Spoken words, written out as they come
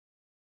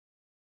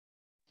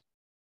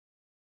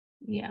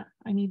Yeah,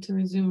 I need to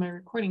resume my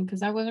recording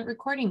because I wasn't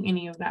recording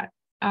any of that.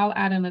 I'll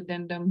add an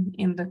addendum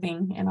in the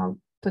thing and I'll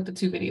put the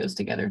 2 videos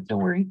together. Don't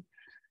worry.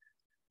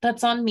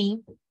 That's on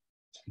me.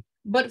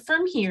 But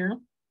from here,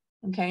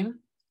 okay,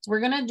 we're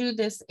going to do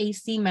this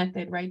AC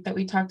method, right, that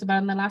we talked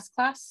about in the last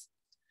class.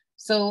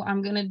 So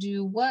I'm going to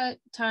do what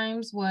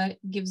times what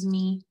gives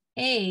me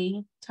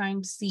A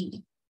times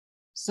C.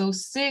 So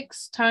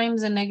 6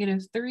 times a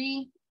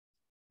 -3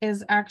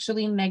 is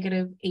actually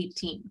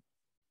 -18.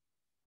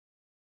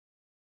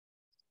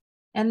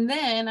 And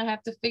then I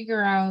have to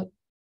figure out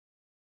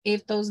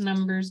if those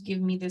numbers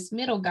give me this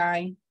middle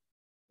guy,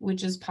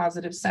 which is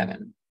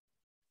 +7.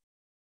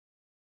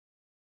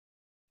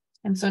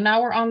 And so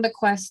now we're on the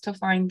quest to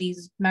find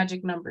these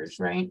magic numbers,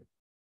 right?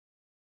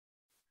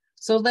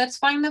 So let's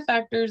find the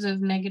factors of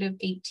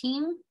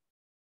 -18.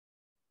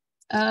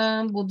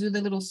 We'll do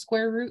the little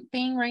square root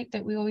thing, right,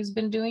 that we've always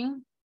been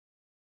doing.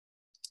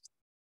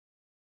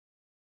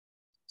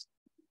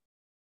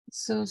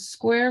 So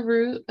square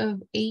root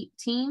of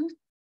 18.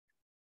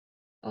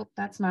 Oh,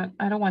 that's not,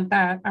 I don't want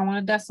that. I want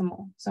a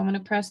decimal. So I'm going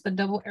to press the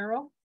double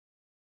arrow.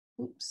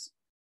 Oops.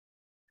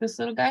 This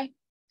little guy.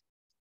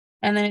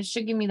 And then it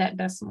should give me that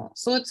decimal.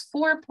 So it's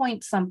 4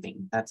 point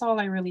something. That's all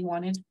I really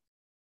wanted,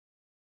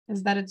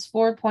 is that it's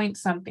 4 point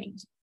something.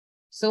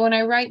 So when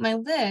I write my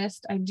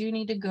list, I do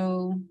need to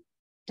go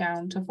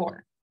down to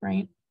 4,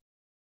 right?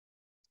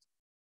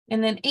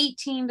 And then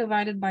 18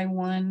 divided by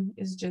 1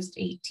 is just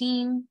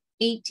 18.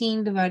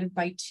 18 divided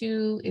by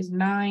 2 is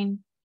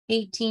 9.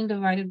 18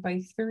 divided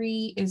by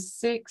 3 is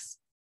 6.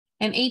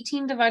 And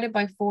 18 divided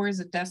by 4 is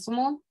a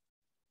decimal.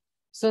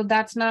 So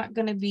that's not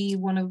going to be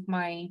one of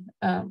my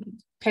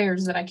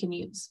pairs that I can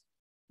use,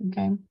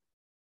 okay?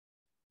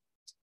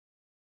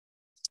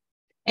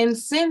 And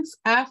since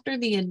after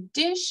the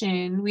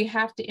addition, we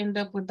have to end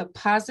up with a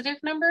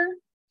positive number,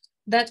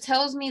 that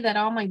tells me that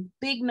all my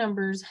big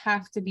numbers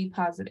have to be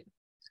positive.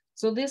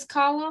 So this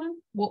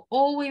column will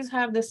always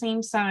have the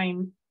same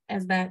sign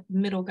as that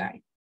middle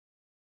guy,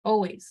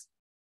 always,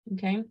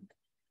 okay?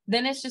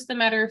 Then it's just a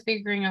matter of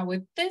figuring out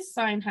what this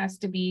sign has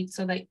to be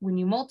so that when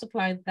you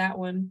multiply that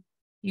one,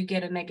 you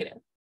get a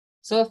negative.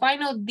 So if I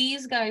know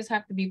these guys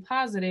have to be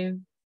positive,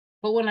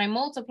 but when I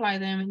multiply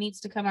them, it needs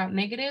to come out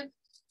negative,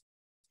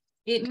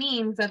 it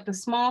means that the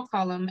small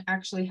column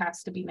actually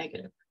has to be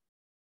negative.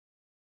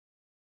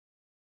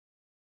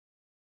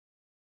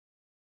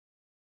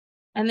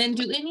 And then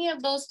do any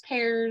of those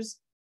pairs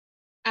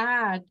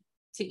add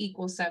to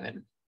equal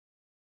 7?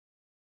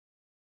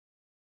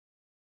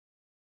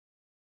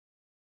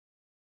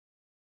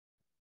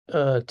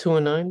 Two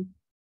and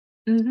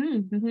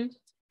 9.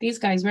 These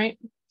guys, right?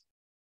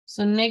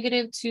 So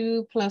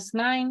 -2 plus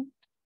 9,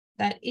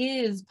 that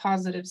is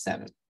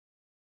 +7.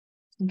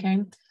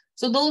 Okay,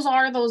 so those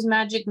are those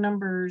magic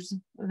numbers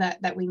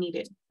that we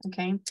needed.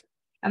 Okay,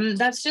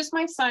 that's just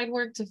my side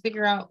work to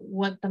figure out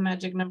what the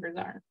magic numbers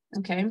are.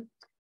 Okay,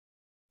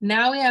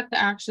 now we have to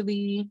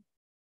actually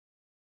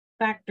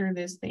factor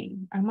this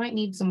thing. I might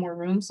need some more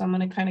room, so I'm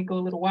going to kind of go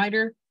a little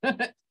wider.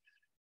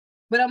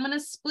 But I'm going to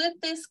split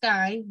this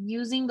guy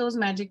using those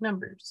magic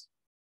numbers.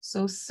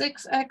 So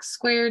 6x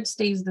squared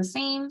stays the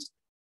same.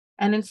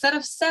 And instead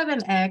of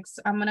 7x,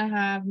 I'm going to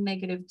have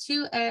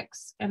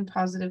 -2x and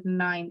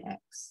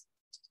 +9x.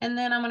 And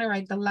then I'm going to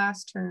write the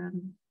last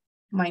term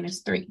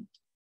 -3.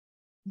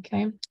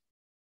 Okay.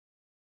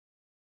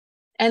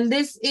 And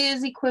this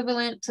is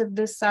equivalent to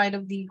this side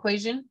of the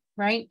equation,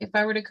 right? If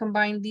I were to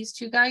combine these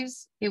two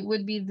guys, it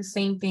would be the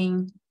same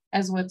thing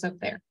as what's up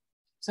there.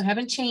 So I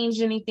haven't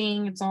changed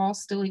anything. It's all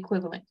still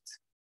equivalent.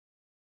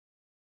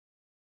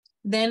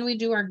 Then we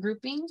do our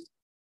grouping.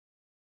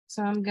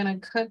 So I'm going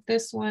to cut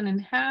this one in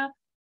half.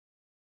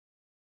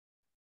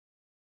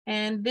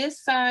 And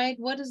this side,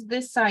 what does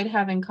this side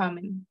have in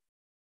common?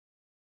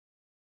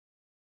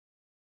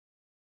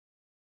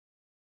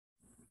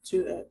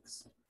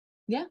 2x.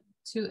 Yeah,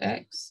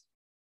 2x.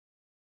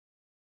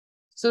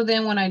 So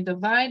then when I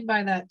divide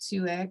by that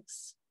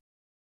 2x,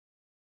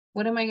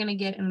 what am I going to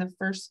get in the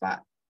first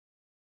spot?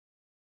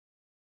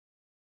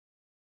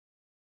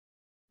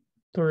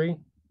 3.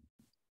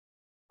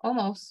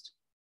 Almost.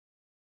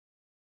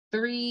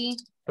 3.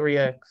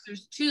 3x.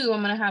 There's 2,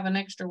 I'm going to have an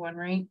extra one,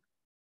 right?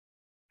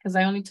 Because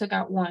I only took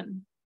out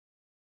 1.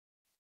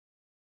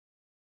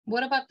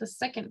 What about the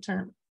second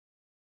term?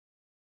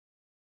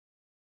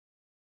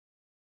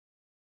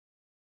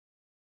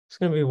 It's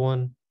going to be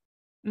 1.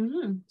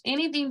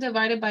 Anything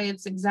divided by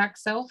its exact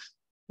self,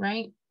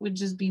 right, would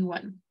just be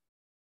 1.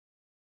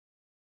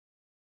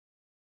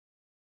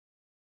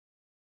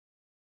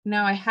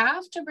 Now I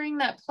have to bring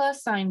that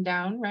plus sign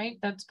down, right?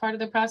 That's part of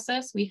the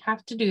process. We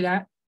have to do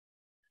that.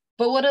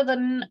 But what do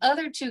the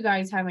other two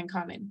guys have in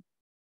common?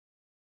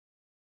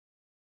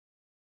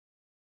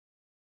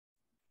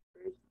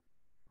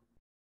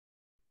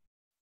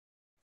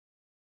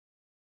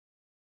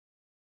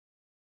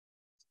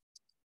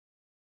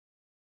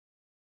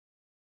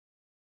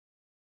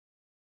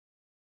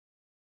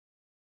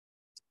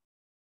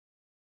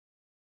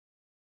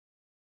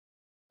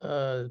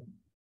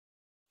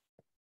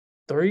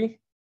 Three.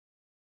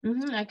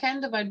 I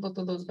can divide both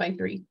of those by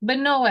 3, but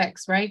no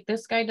x, right?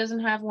 This guy doesn't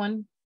have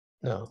one,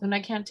 No. and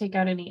I can't take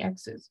out any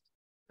x's.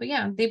 But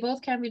yeah, they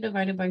both can be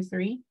divided by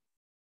 3.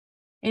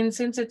 And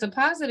since it's a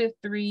positive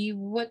 3,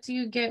 what do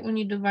you get when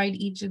you divide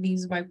each of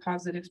these by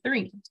positive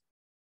 3?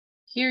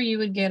 Here you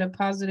would get a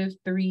positive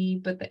 3,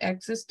 but the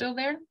x is still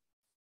there.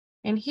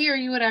 And here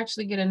you would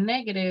actually get a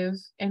negative,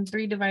 and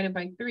 3 divided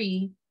by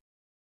 3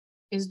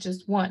 is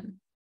just 1.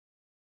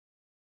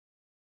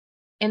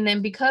 And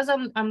then because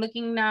I'm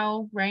looking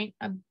now, right,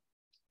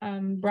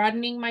 I'm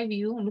broadening my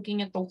view, I'm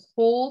looking at the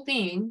whole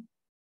thing.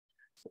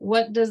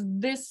 What does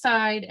this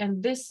side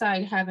and this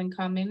side have in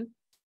common?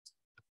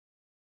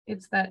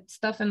 It's that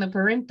stuff in the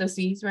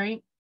parentheses,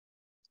 right?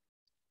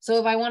 So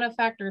if I want to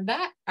factor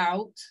that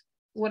out,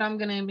 what I'm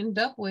going to end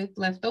up with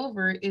left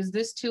over is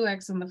this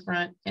 2x in the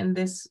front and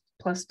this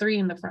plus 3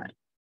 in the front.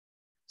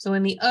 So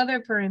in the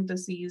other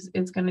parentheses,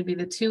 it's going to be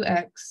the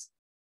 2x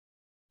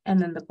and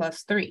then the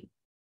plus 3.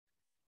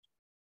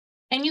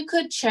 And you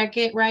could check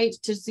it, right,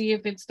 to see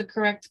if it's the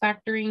correct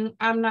factoring.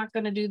 I'm not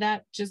going to do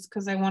that just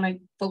because I want to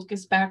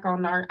focus back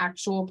on our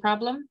actual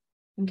problem,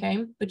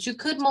 okay? But you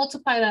could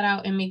multiply that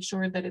out and make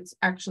sure that it's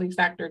actually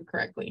factored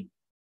correctly.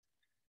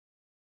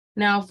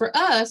 Now for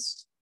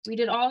us, we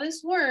did all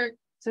this work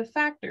to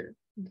factor,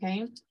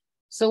 okay?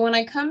 So when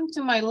I come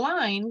to my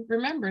line,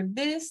 remember,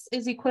 this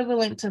is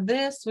equivalent to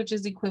this, which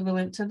is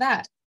equivalent to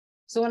that.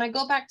 So when I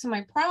go back to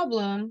my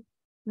problem,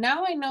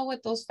 now I know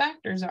what those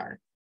factors are.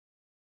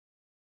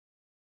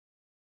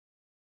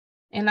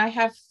 And I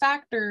have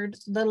factored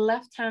the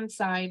left-hand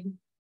side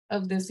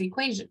of this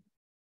equation.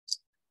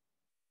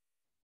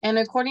 And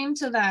according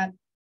to that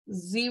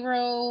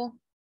zero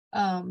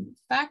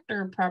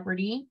factor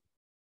property,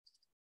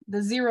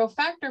 the zero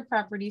factor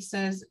property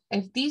says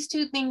if these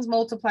two things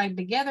multiplied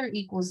together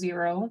equal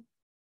 0,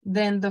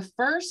 then the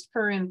first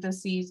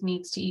parentheses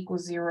needs to equal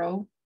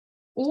 0,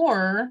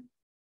 or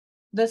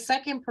the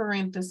second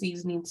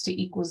parentheses needs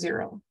to equal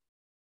 0.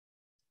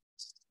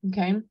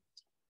 Okay.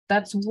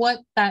 That's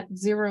what that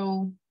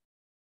zero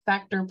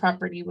factor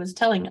property was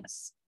telling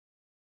us.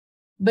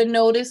 But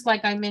notice,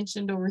 like I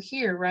mentioned over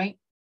here, right?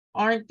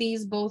 Aren't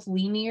these both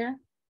linear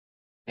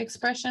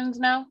expressions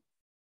now?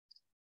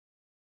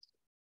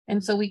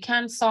 And so we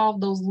can solve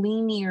those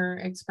linear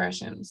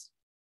expressions.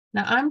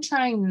 Now I'm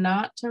trying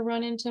not to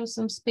run into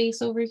some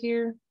space over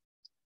here,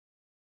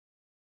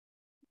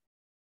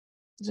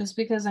 just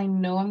because I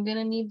know I'm going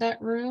to need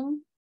that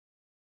room.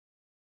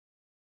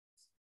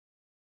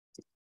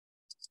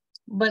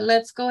 But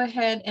let's go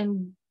ahead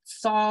and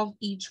solve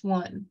each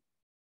one.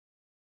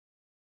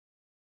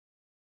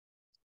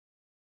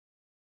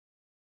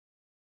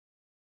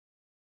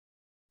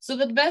 So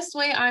the best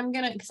way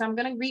because I'm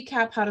gonna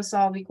recap how to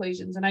solve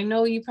equations. And I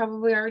know you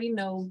probably already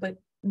know, but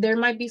there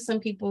might be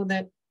some people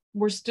that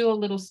were still a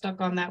little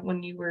stuck on that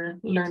when you were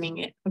learning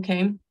it,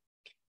 okay?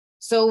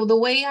 So the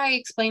way I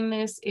explain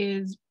this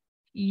is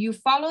you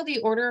follow the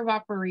order of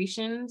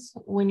operations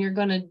when you're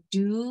gonna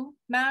do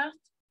math,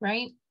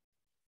 right?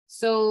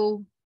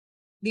 So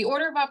the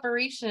order of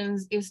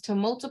operations is to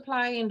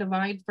multiply and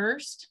divide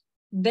first,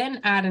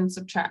 then add and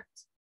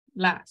subtract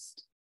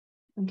last,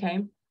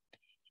 okay?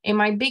 And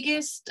my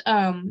biggest,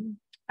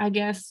 I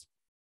guess,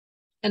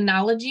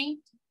 analogy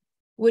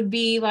would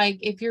be like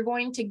if you're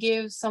going to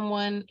give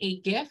someone a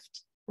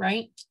gift,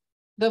 right?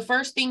 The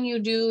first thing you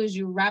do is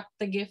you wrap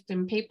the gift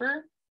in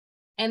paper.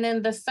 And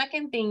then the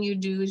second thing you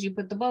do is you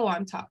put the bow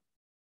on top,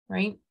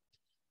 right?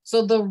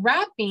 So the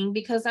wrapping,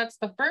 because that's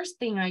the first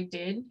thing I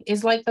did,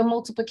 is like the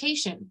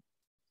multiplication.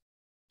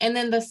 And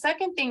then the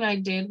second thing I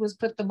did was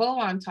put the bow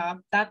on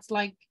top. That's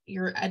like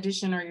your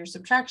addition or your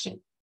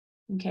subtraction,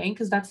 okay?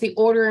 Because that's the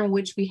order in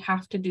which we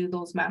have to do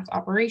those math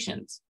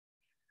operations.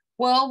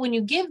 Well, when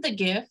you give the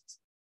gift,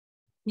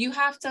 you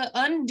have to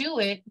undo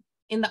it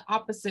in the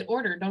opposite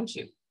order, don't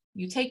you?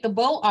 You take the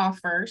bow off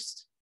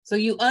first. So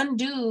you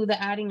undo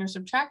the adding or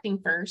subtracting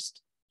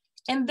first,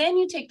 and then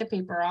you take the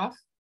paper off,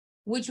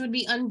 which would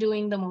be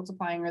undoing the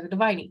multiplying or the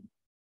dividing.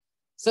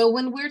 So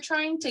when we're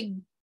trying to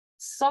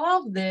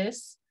solve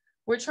this,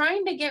 we're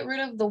trying to get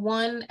rid of the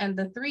 1 and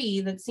the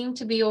 3 that seem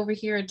to be over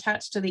here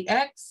attached to the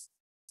x.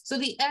 So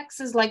the x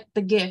is like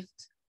the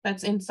gift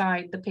that's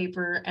inside the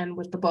paper and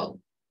with the bow,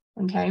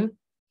 okay?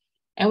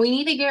 And we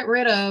need to get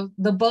rid of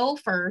the bow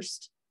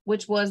first,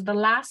 which was the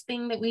last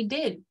thing that we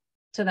did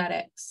to that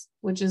x,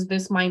 which is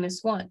this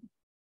 -1.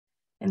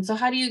 And so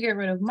how do you get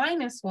rid of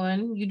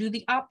 -1? You do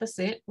the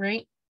opposite,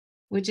 right?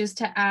 Which is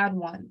to add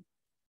 1.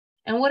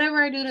 And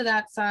whatever I do to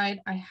that side,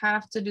 I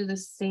have to do the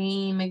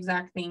same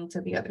exact thing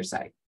to the other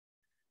side.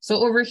 So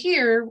over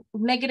here,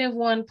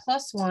 -1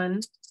 plus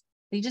 1,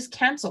 they just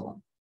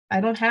cancel.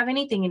 I don't have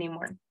anything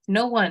anymore.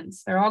 No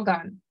ones, they're all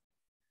gone.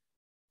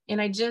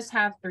 And I just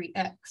have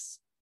 3x.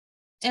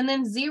 And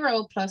then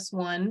 0 plus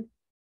 1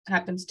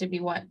 happens to be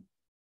 1.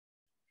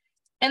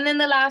 And then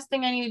the last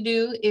thing I need to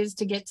do is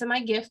to get to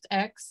my gift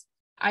x,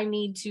 I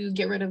need to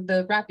get rid of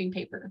the wrapping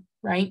paper,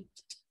 right?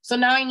 So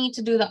now I need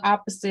to do the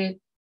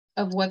opposite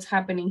of what's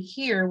happening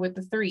here with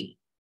the 3.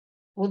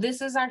 Well,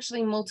 this is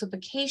actually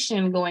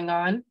multiplication going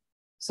on.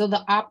 So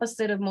the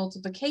opposite of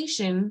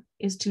multiplication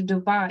is to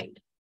divide.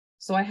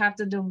 So I have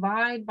to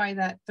divide by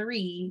that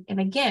 3. And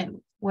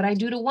again, what I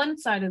do to one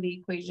side of the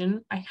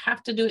equation, I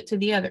have to do it to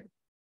the other.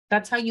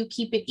 That's how you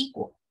keep it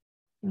equal,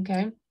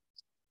 okay?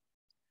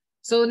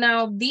 So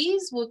now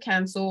these will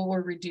cancel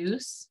or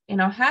reduce,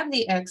 and I'll have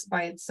the x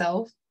by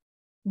itself.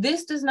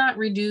 This does not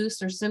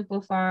reduce or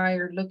simplify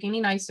or look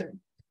any nicer.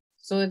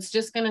 So it's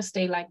just gonna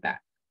stay like that.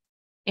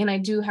 And I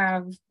do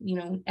have,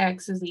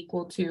 x is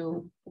equal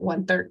to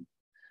 1/3.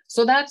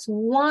 So that's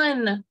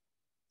one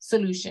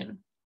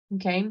solution,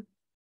 okay?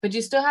 But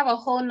you still have a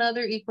whole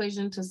nother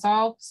equation to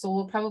solve, so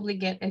we'll probably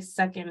get a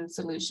second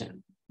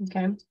solution,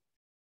 okay?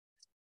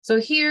 So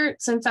here,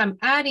 since I'm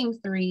adding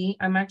 3,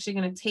 I'm actually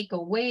going to take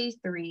away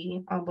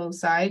 3 on both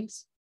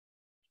sides,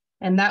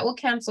 and that will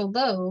cancel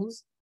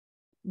those,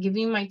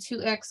 giving my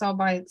 2x all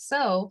by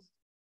itself,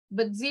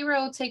 but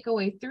 0 take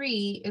away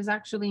 3 is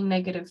actually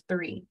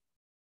 -3.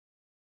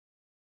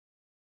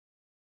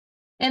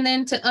 And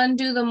then to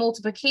undo the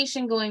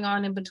multiplication going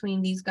on in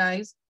between these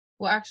guys,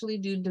 we'll actually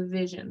do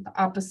division,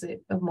 the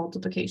opposite of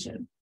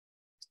multiplication.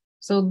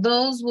 So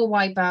those will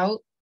wipe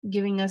out,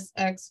 giving us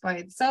x by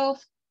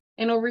itself.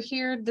 And over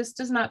here, this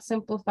does not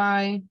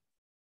simplify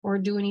or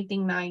do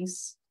anything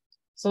nice.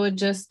 So it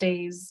just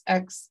stays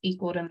x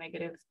equal to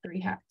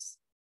 -3/2.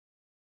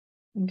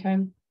 Okay.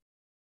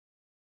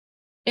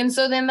 And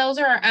so then those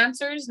are our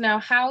answers. Now,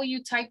 how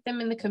you type them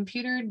in the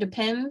computer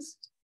depends.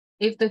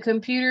 If the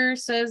computer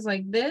says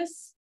like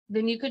this,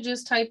 then you could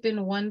just type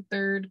in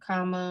 1/3,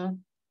 comma,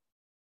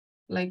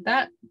 like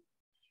that.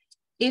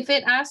 If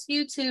it asks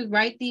you to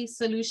write the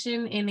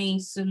solution in a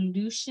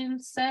solution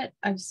set,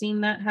 I've seen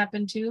that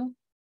happen too.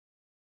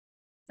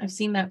 I've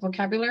seen that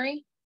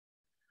vocabulary.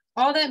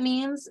 All that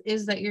means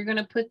is that you're going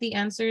to put the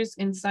answers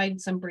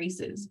inside some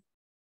braces.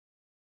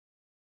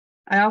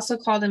 I also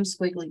call them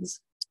squigglies.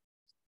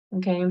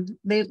 Okay,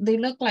 they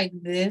look like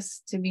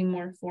this to be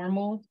more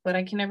formal, but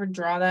I can never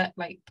draw that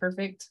like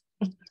perfect.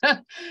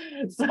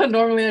 So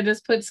normally I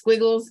just put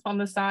squiggles on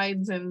the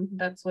sides and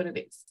that's what it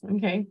is,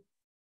 okay?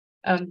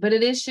 But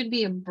it should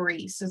be a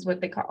brace is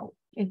what they call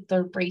it.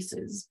 They're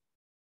braces.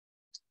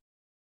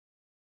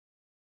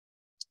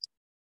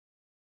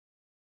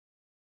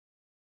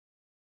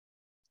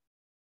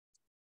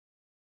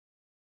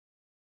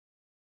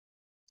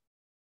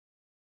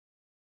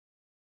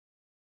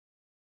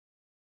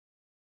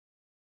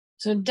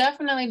 So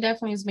definitely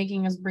is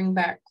making us bring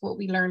back what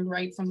we learned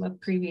right from the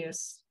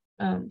previous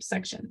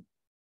section.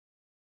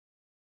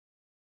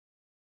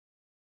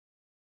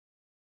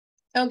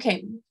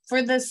 Okay,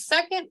 for the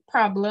second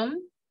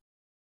problem,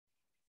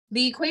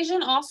 the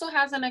equation also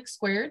has an x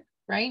squared,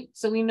 right?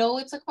 So we know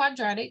it's a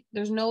quadratic.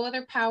 There's no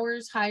other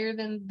powers higher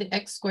than the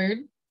x squared.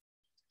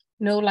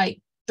 No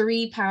like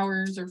 3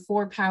 powers or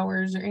 4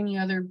 powers or any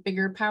other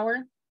bigger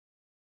power.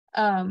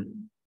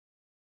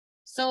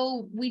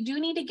 So we do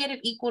need to get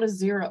it equal to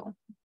 0.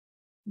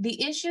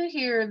 The issue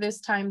here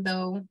this time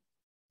though,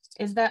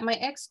 is that my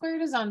x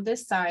squared is on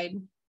this side,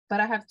 but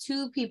I have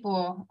 2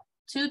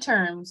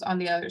 terms on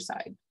the other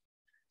side.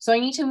 So I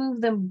need to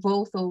move them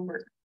both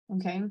over,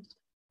 okay?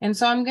 And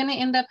so I'm gonna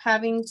end up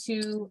having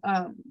to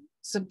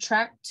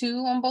subtract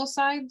 2 on both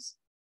sides.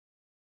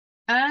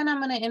 And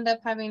I'm gonna end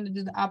up having to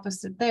do the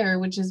opposite there,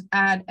 which is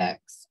add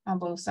x on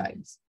both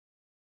sides.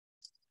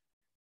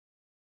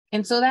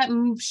 And so that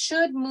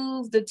should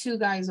move the 2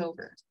 guys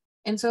over.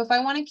 And so if I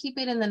wanna keep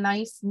it in the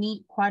nice,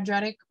 neat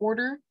quadratic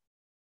order,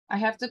 I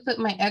have to put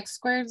my x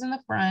squareds in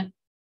the front,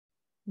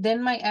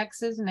 then my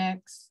x's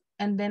next,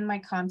 and then my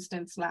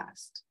constants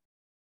last.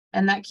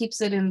 And that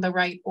keeps it in the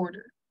right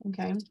order,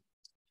 okay?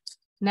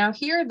 Now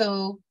here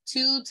though,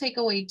 2 take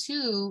away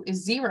 2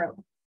 is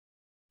 0.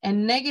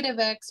 And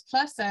 -x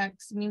plus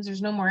x means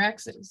there's no more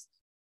x's.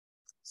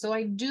 So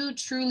I do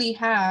truly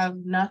have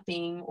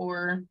nothing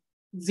or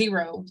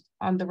 0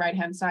 on the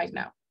right-hand side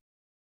now.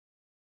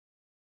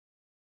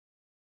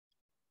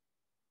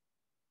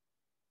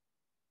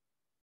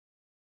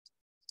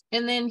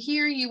 And then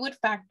here you would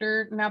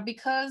factor, now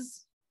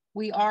because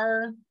we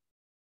are,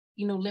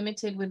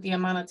 limited with the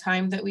amount of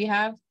time that we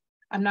have,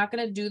 I'm not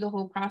gonna do the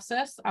whole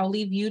process. I'll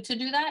leave you to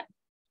do that.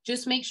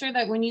 Just make sure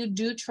that when you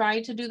do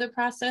try to do the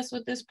process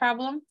with this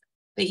problem,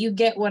 that you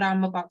get what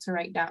I'm about to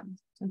write down,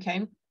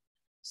 okay?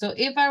 So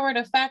if I were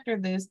to factor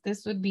this,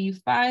 this would be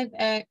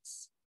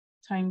 5x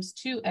times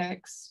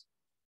 2x.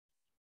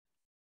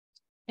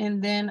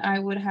 And then I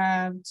would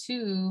have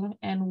 2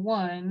 and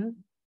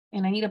 1.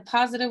 And I need a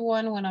positive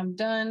 1 when I'm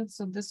done.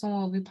 So this one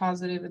will be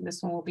positive and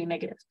this one will be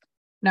negative.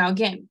 Now,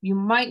 again, you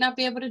might not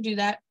be able to do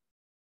that.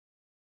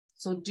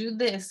 So do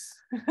this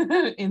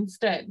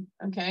instead,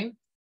 okay?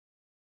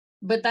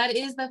 But that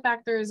is the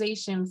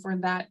factorization for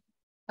that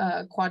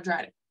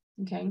quadratic,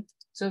 okay?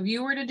 So if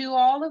you were to do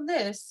all of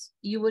this,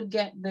 you would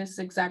get this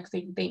exact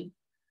same thing.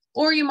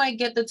 Or you might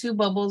get the 2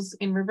 bubbles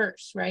in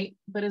reverse, right?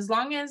 But as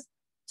long as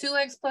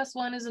 2x plus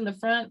 1 is in the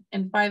front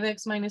and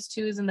 5x minus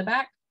 2 is in the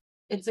back,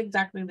 it's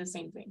exactly the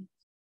same thing,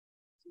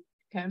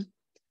 okay?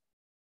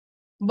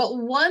 But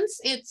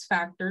once it's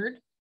factored,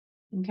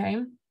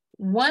 okay,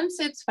 Once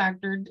it's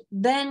factored,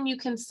 then you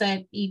can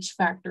set each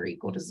factor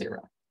equal to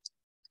 0.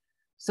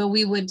 So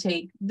we would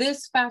take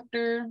this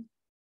factor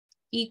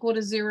equal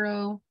to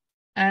 0,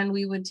 and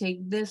we would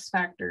take this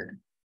factor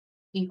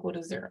equal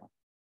to 0.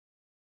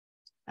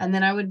 And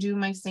then I would do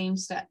my same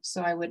steps.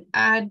 So I would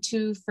add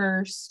 2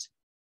 first.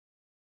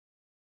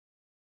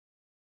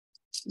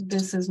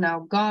 This is now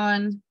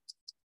gone.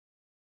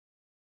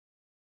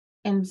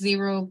 And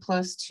 0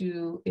 plus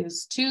 2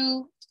 is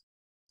 2.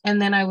 And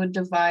then I would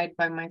divide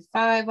by my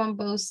 5 on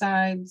both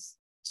sides.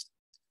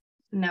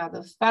 Now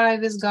the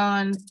 5 is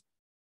gone.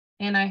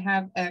 And I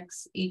have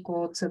x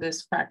equal to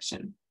this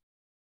fraction.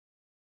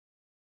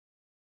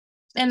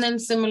 And then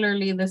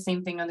similarly, the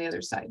same thing on the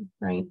other side,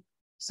 right?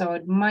 So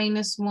I'd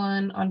minus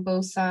 1 on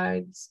both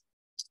sides.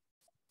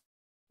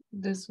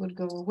 This would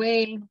go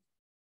away.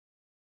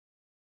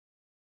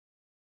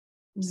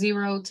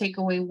 0 take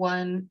away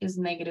 1 is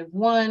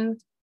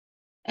 -1.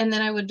 And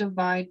then I would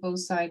divide both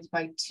sides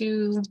by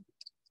 2,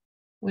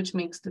 which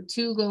makes the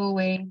 2 go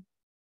away.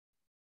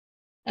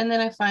 And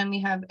then I finally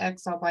have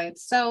x all by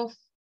itself,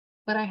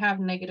 but I have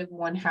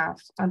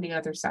 -1/2 on the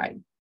other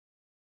side,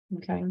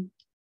 okay?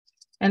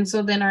 And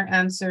so then our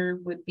answer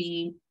would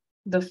be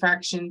the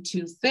fraction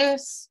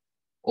 2/5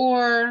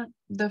 or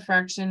the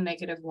fraction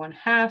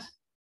 -1/2.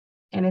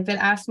 And if it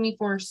asks me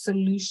for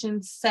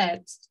solution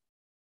set,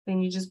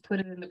 then you just put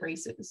it in the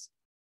braces.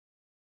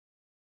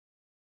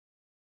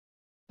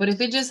 But if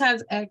it just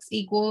has x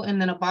equal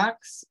and then a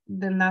box,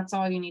 then that's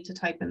all you need to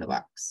type in the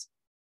box,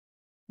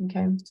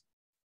 okay?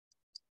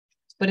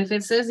 But if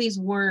it says these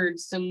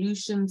words,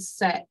 solution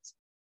set,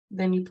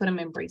 then you put them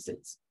in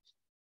braces.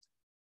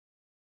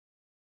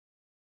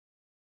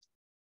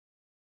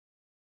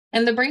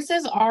 And the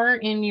braces are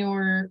in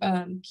your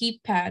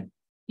keypad.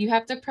 You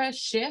have to press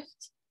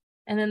shift,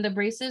 and then the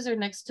braces are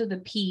next to the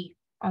P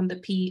on the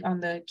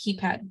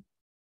keypad.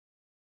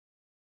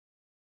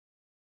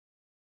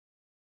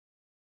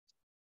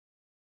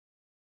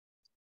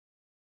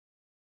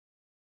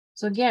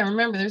 So again,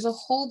 remember, there's a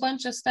whole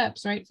bunch of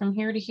steps, right? From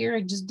here to here,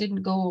 I just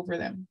didn't go over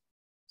them.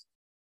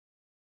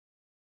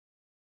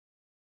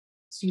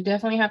 So you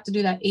definitely have to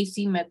do that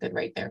AC method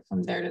right there,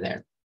 from there to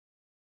there,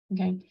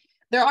 okay?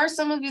 There are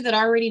some of you that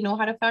already know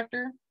how to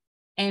factor.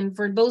 And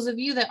for those of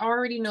you that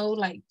already know,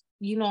 like,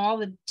 you know, all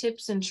the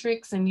tips and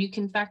tricks and you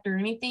can factor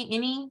anything,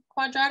 any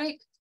quadratic,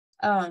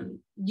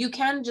 you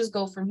can just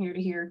go from here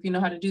to here if you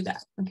know how to do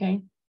that, okay?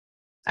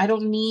 I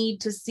don't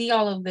need to see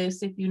all of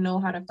this if you know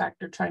how to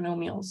factor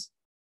trinomials,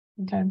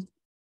 okay?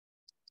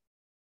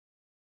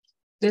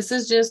 This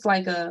is just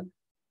like a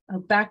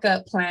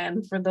backup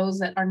plan for those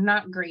that are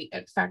not great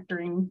at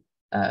factoring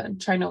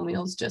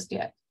trinomials just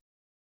yet.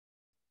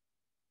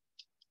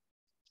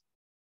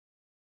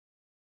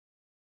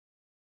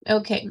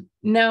 Okay,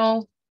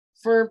 now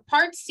for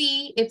part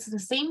C, it's the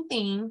same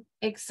thing,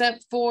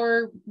 except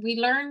for we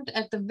learned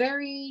at the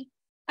very,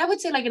 I would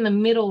say like in the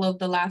middle of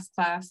the last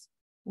class,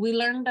 we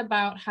learned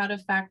about how to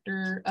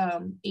factor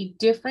a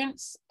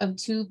difference of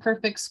 2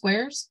 perfect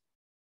squares.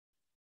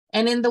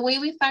 And in the way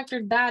we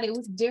factored that, it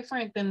was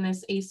different than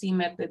this AC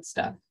method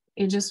stuff.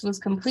 It just was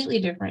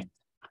completely different.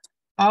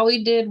 All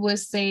we did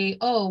was say,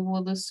 oh,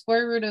 well, the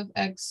square root of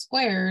x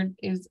squared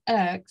is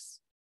x,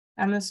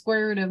 and the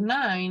square root of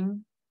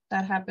 9,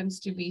 that happens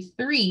to be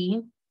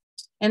 3.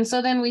 And so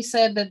then we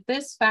said that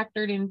this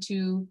factored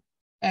into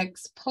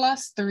x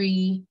plus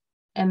 3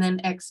 and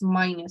then x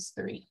minus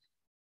 3.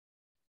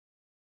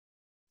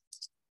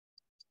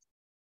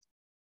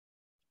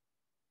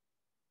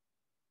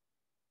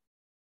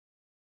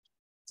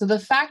 So the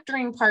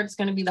factoring part is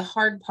going to be the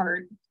hard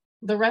part.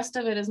 The rest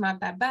of it is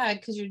not that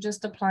bad because you're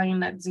just applying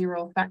that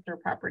 0 factor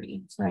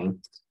property, right?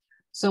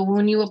 So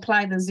when you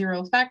apply the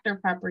 0 factor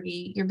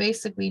property, you're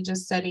basically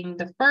just setting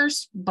the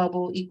first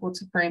bubble equal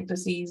to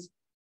parentheses,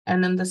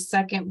 and then the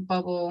second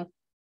bubble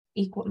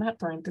equal, not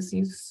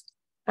parentheses,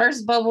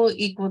 first bubble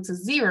equal to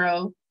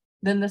 0,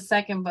 then the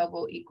second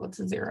bubble equal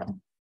to 0.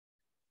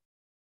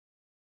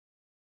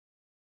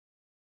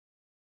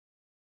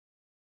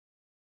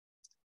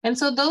 And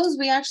so those,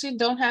 we actually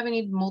don't have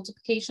any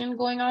multiplication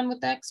going on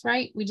with x,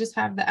 right? We just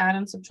have the add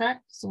and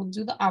subtract. So we'll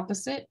do the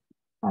opposite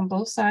on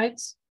both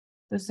sides,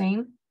 the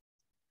same.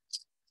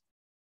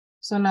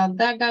 So now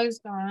that guy's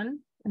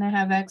gone, and I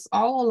have x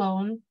all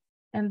alone,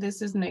 and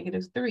this is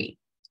 -3.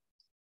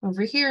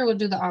 Over here, we'll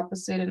do the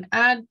opposite and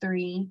add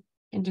 3,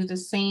 and do the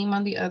same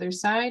on the other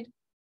side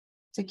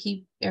to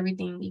keep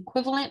everything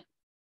equivalent.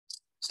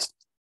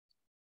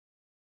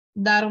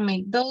 That'll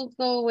make those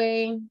go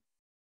away.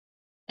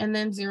 And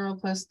then 0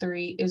 plus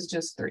 3 is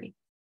just 3.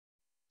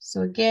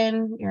 So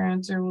again, your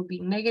answer will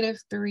be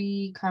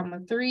 -3,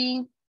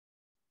 3.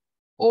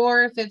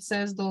 Or if it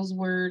says those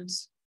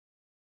words,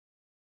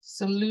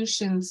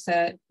 solution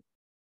set,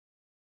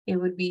 it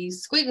would be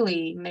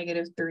squiggly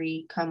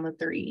 -3,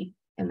 3,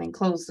 and then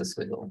close the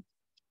squiggle.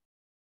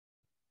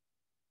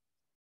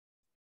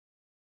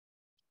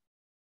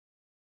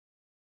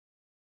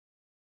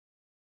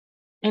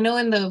 I know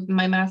in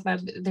my math lab,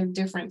 they're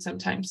different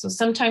sometimes. So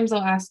sometimes they'll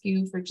ask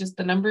you for just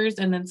the numbers,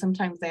 and then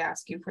sometimes they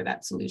ask you for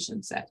that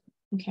solution set,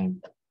 okay?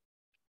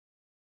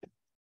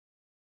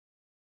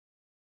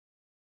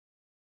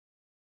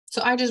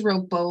 So I just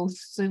wrote both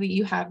so that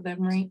you have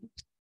them, right?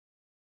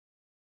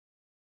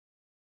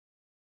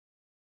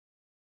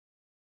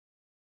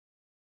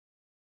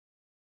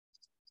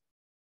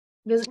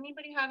 Does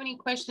anybody have any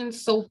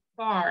questions so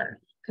far?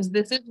 Because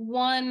this is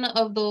one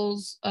of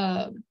those,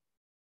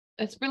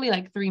 it's really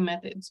like 3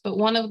 methods, but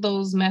one of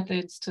those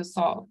methods to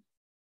solve.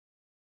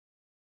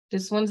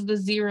 This one's the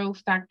zero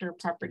factor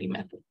property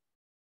method.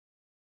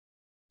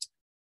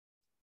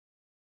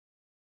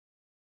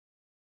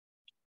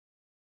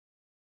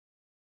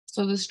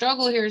 So the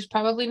struggle here is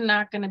probably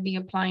not going to be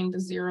applying the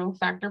zero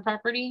factor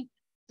property.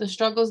 The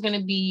struggle is going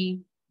to be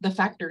the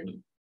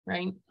factoring,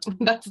 right?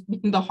 That's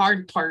the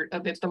hard part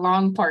of it, the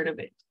long part of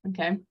it,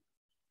 okay?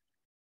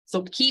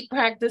 So keep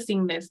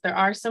practicing this. There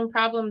are some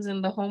problems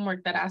in the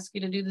homework that ask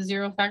you to do the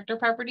zero factor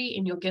property,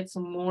 and you'll get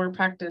some more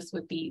practice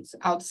with these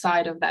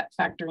outside of that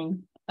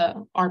factoring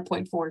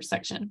R.4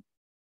 section,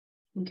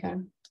 okay?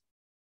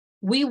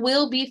 We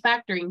will be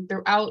factoring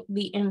throughout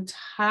the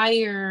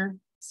entire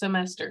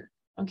semester,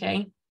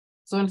 okay?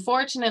 So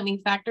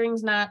unfortunately,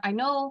 factoring's not, I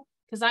know,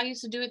 because I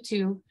used to do it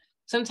too.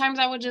 Sometimes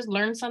I would just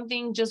learn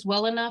something just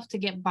well enough to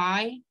get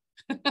by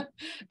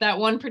that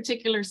one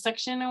particular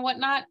section and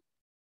whatnot.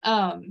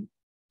 And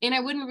I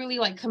wouldn't really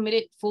like commit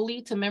it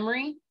fully to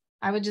memory.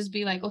 I would just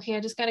be like, okay, I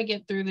just got to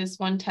get through this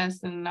one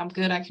test and I'm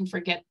good. I can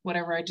forget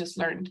whatever I just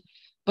learned.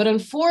 But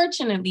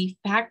unfortunately,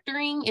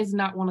 factoring is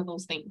not one of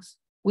those things.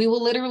 We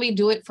will literally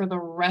do it for the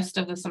rest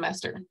of the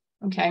semester,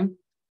 okay?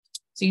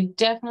 So you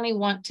definitely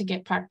want to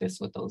get practice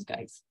with those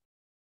guys.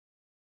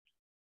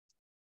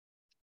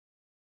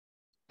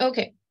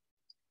 Okay,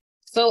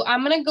 so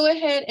I'm gonna go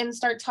ahead and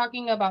start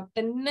talking about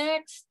the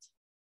next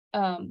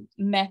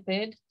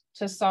method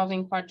to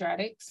solving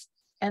quadratics.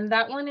 And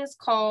that one is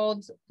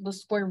called the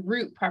square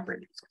root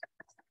property,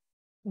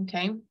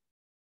 okay?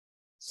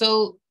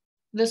 So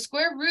the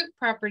square root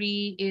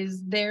property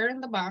is there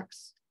in the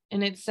box,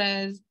 and it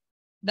says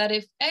that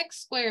if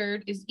x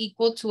squared is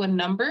equal to a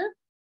number,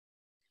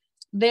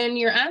 then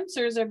your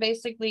answers are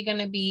basically going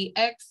to be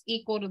x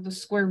equal to the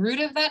square root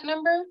of that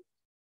number,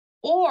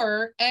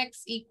 or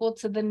x equal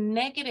to the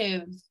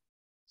negative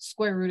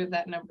square root of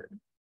that number,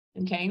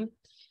 okay?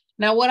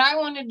 Now, what I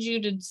wanted you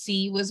to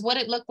see was what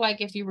it looked like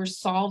if you were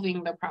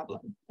solving the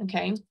problem,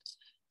 okay?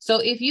 So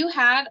if you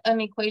had an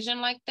equation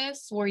like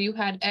this, where you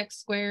had x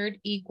squared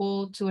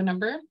equal to a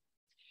number,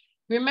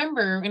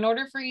 remember, in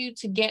order for you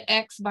to get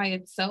x by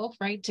itself,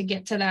 right, to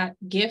get to that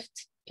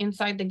gift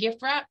inside the gift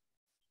wrap,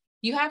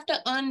 you have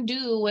to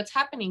undo what's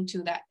happening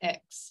to that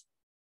x.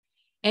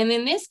 And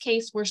in this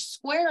case, we're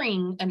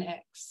squaring an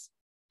x.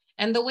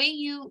 And the way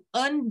you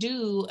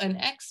undo an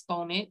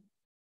exponent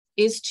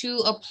is to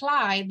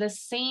apply the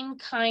same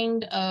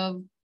kind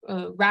of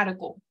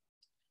radical.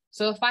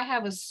 So if I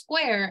have a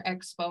square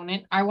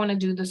exponent, I want to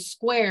do the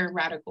square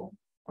radical,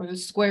 or the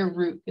square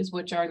root is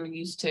what you're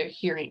used to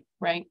hearing,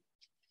 right?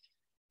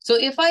 So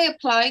if I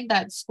applied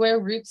that square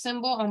root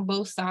symbol on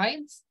both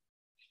sides,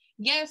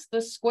 yes,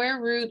 the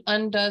square root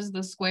undoes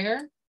the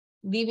square,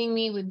 leaving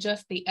me with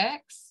just the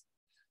x.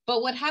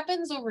 But what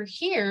happens over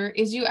here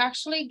is you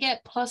actually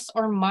get plus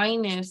or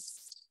minus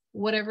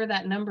whatever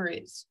that number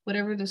is,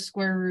 whatever the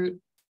square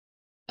root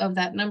of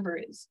that number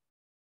is.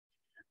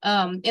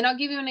 And I'll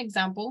give you an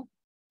example,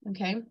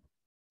 okay?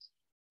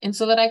 And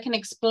so that I can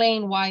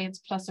explain why it's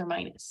plus or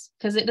minus,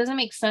 because it doesn't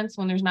make sense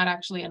when there's not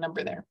actually a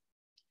number there.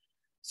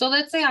 So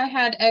let's say I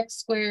had x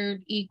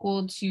squared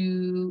equal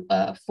to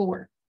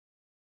 4.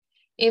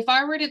 If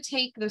I were to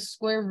take the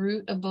square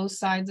root of both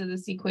sides of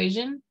this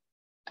equation,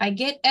 I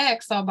get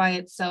x all by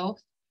itself,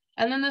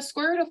 and then the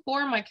square root of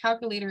 4 in my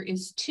calculator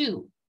is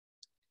 2.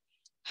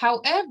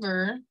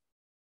 However,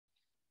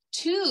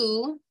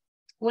 2,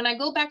 when I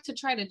go back to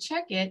try to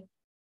check it,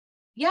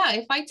 yeah,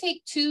 if I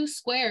take 2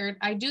 squared,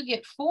 I do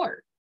get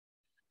 4.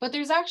 But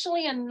there's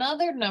actually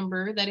another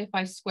number that if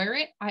I square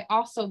it, I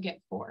also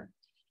get 4.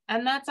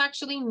 And that's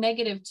actually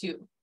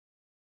 -2.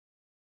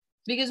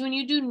 Because when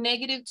you do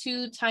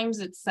 -2 times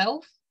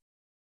itself,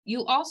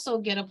 you also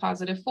get a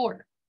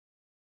 +4.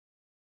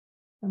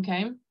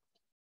 Okay?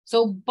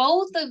 So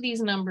both of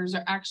these numbers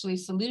are actually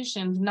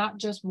solutions, not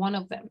just one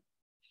of them.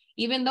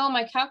 Even though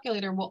my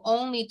calculator will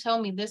only tell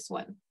me this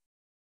one,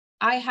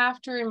 I have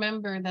to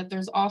remember that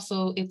there's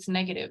also its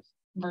negative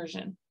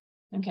version,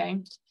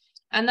 okay?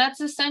 And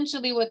that's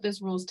essentially what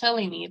this rule is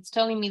telling me. It's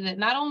telling me that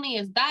not only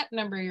is that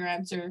number your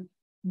answer,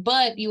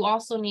 but you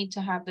also need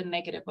to have the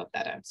negative of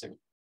that answer.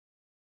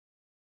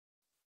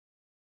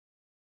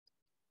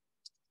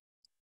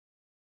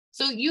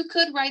 So you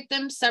could write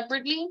them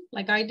separately,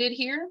 like I did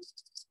here.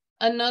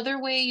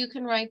 Another way you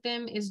can write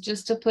them is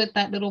just to put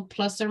that little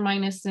plus or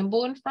minus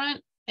symbol in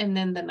front and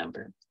then the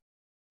number.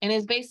 And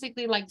it's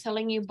basically like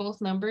telling you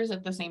both numbers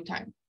at the same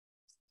time.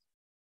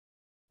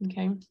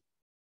 Okay.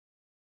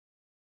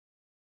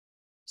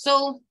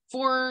 So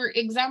for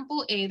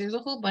example A, there's a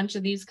whole bunch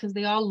of these because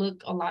they all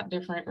look a lot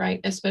different, right?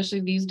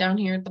 Especially these down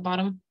here at the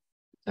bottom.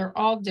 They're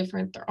all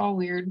different. They're all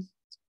weird.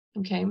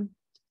 Okay.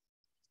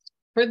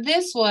 For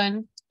this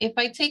one, if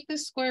I take the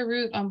square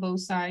root on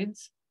both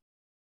sides,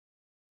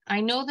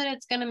 I know that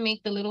it's going to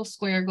make the little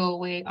square go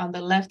away on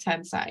the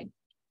left-hand side,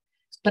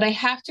 but I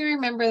have to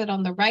remember that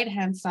on the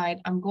right-hand side,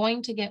 I'm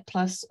going to get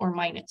plus or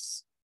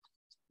minus.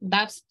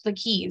 That's the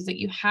key, is that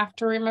you have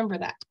to remember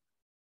that.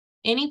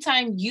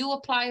 Anytime you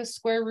apply a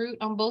square root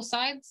on both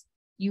sides,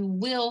 you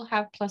will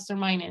have plus or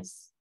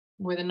minus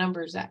where the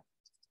number's at.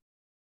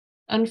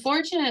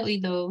 Unfortunately,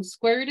 though,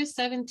 square root of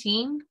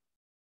 17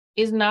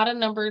 is not a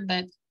number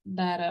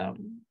that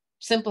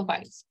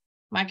simplifies.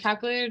 My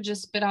calculator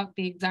just spit out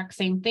the exact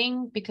same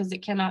thing because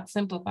it cannot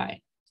simplify.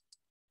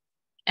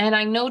 And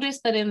I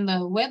noticed that in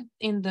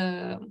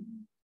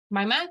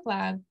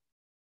MyMathLab,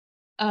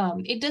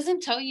 it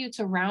doesn't tell you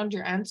to round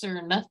your answer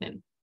or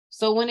nothing.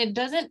 So when it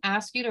doesn't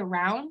ask you to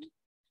round,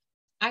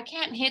 I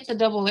can't hit the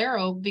double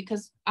arrow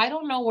because I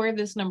don't know where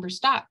this number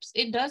stops.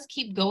 It does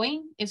keep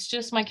going. It's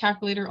just my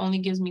calculator only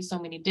gives me so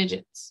many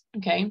digits,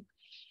 okay?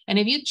 And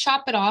if you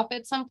chop it off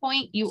at some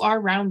point, you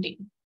are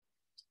rounding.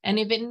 And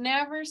if it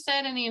never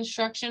said in the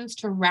instructions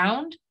to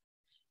round,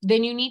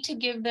 then you need to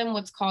give them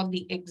what's called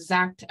the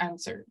exact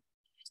answer.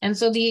 And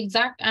so the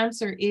exact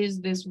answer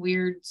is this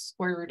weird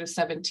square root of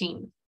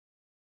 17.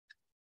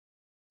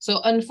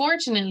 So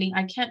unfortunately,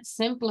 I can't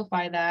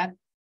simplify that.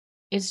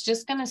 It's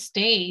just going to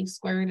stay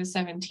square root of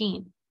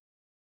 17.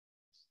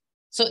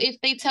 So if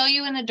they tell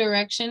you in the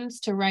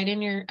directions to write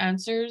in your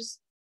answers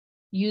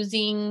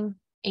using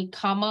a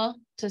comma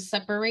to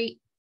separate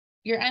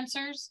your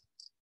answers,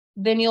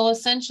 then you'll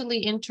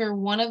essentially enter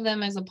one of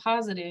them as a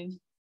positive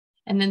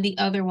and then the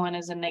other one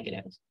as a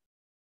negative.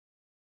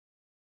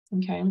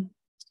 Okay.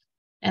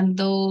 And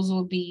those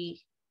will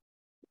be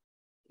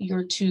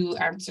your two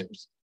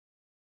answers.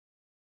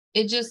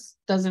 It just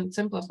doesn't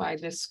simplify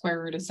this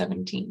square root of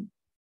 17.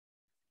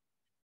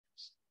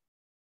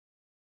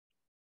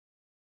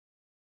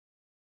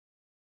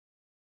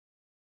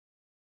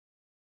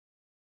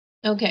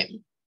 Okay,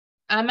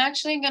 I'm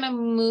actually going to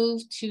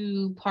move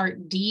to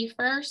part D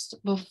first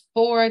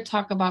before I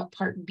talk about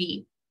part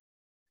B.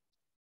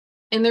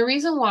 And the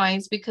reason why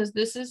is because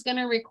this is going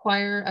to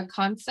require a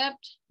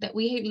concept that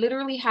we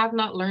literally have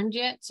not learned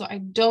yet. So I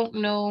don't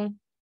know.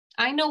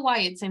 I know why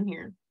it's in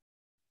here.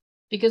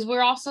 Because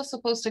we're also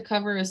supposed to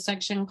cover a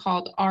section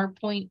called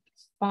R.5,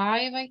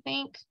 I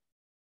think,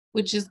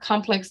 which is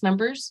complex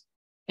numbers.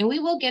 And we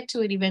will get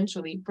to it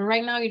eventually. But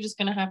right now, you're just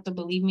going to have to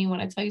believe me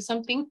when I tell you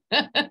something.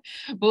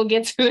 We'll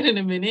get to it in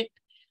a minute.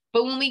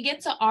 But when we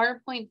get to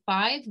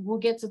R.5, we'll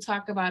get to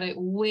talk about it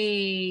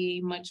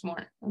way much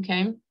more,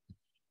 okay?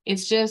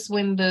 It's just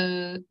when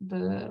the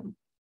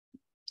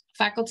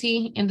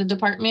faculty in the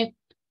department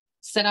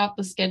set out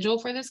the schedule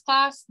for this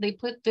class, they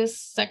put this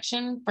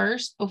section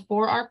first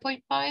before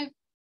R.5.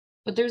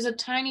 But there's a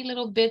tiny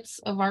little bits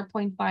of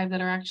R.5 that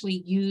are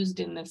actually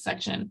used in this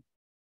section.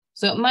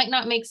 So it might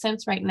not make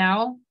sense right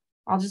now.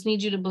 I'll just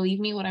need you to believe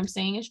me what I'm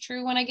saying is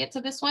true when I get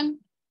to this one.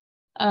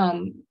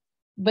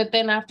 But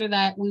then after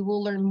that, we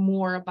will learn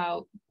more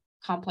about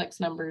complex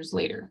numbers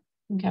later,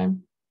 okay?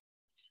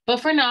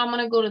 But for now, I'm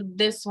gonna go to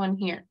this one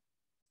here.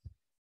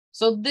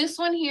 So this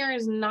one here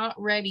is not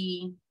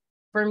ready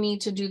for me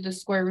to do the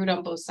square root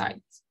on both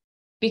sides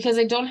because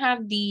I don't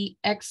have the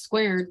x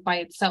squared by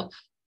itself,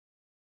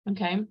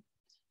 okay?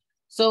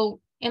 So,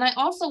 and I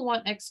also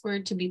want x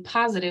squared to be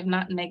positive,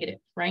 not negative,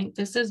 right?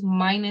 This is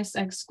minus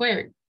x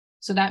squared.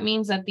 So that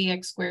means that the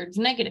x squared is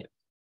negative.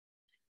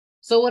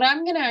 So what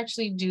I'm going to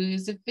actually do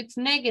is if it's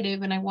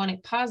negative and I want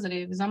it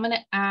positive is I'm going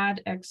to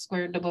add x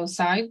squared to both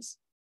sides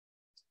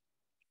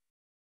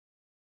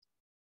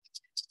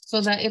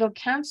so that it'll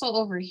cancel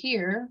over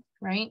here,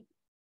 right?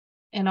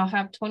 And I'll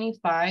have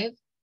 25.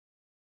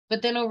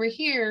 But then over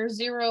here,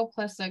 0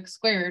 plus x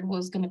squared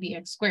was going to be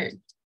x squared.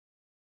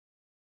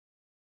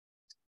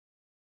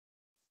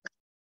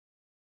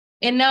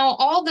 And now,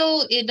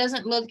 although it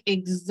doesn't look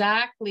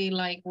exactly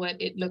like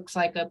what it looks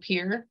like up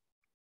here,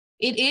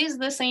 it is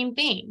the same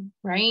thing,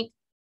 right?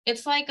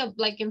 It's like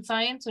in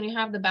science when you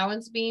have the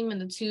balance beam and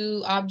the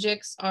two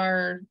objects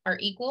are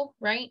equal,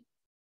 right?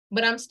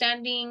 But I'm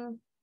standing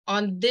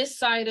on this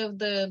side of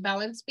the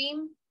balance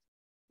beam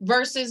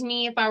versus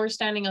me if I were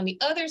standing on the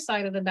other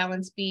side of the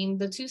balance beam,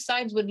 the two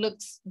sides would look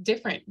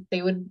different.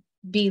 They would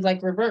be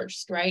like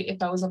reversed, right?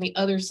 If I was on the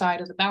other side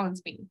of the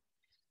balance beam.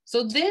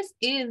 So this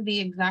is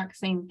the exact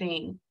same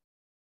thing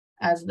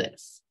as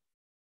this.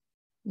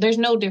 There's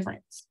no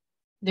difference.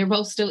 They're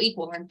both still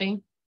equal, aren't they?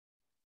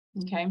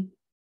 Okay.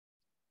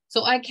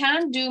 So I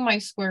can do my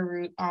square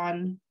root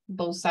on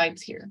both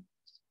sides here.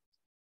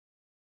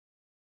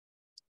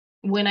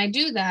 When I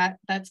do that,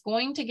 that's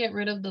going to get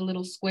rid of the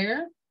little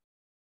square,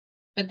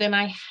 but then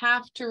I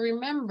have to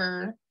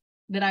remember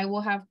that I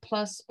will have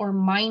plus or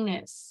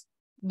minus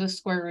the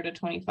square root of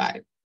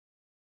 25.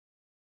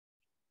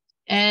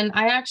 And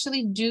I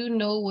actually do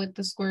know what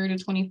the square root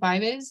of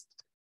 25 is.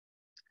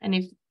 And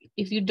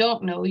if you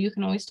don't know, you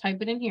can always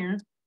type it in here.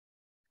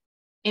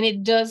 And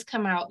it does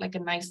come out like a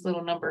nice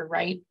little number,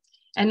 right?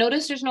 And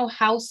notice there's no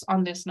house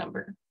on this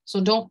number.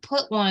 So don't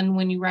put one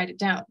when you write it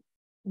down,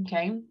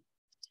 okay?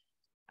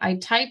 I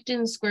typed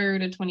in square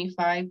root of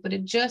 25, but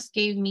it just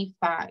gave me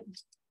 5.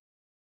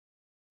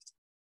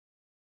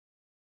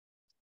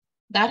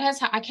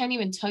 I can't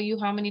even tell you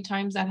how many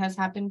times that has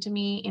happened to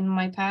me in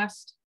my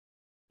past,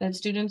 that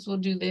students will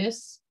do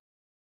this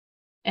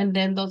and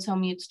then they'll tell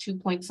me it's 2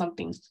 point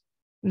something.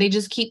 They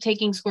just keep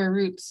taking square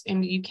roots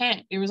and you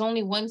can't. There was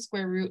only one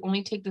square root,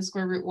 only take the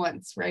square root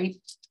once, right?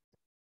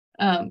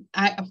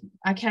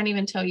 I can't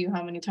even tell you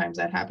how many times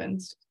that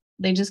happens.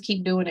 They just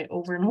keep doing it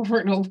over and over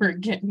and over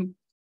again.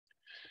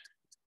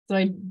 So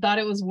I thought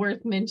it was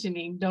worth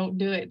mentioning. Don't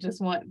do it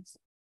just once.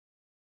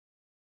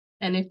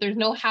 And if there's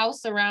no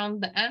house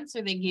around the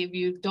answer they give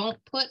you, don't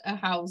put a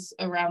house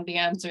around the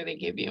answer they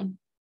give you.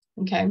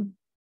 Okay.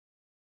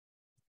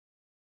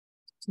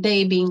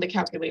 They being the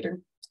calculator.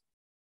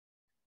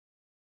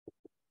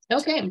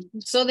 Okay,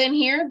 so then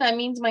here, that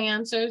means my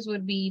answers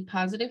would be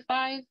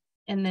 +5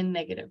 and then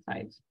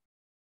 -5.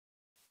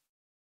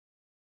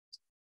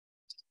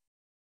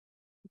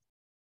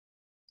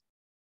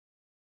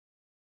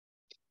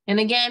 And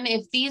again,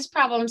 if these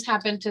problems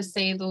happen to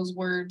say those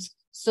words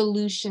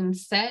solution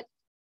set,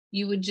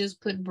 you would just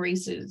put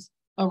braces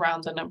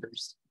around the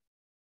numbers,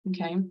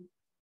 okay?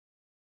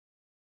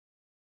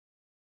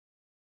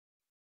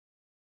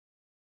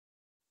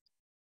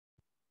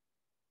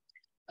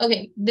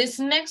 Okay, this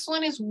next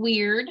one is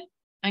weird.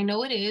 I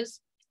know it is.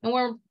 And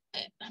I'm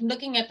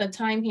looking at the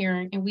time here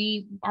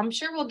and I'm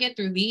sure we'll get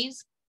through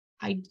these.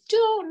 I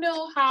don't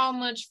know how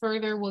much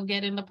further we'll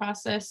get in the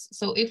process.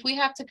 So if we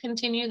have to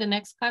continue the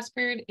next class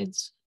period,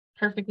 it's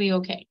perfectly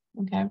okay,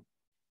 okay?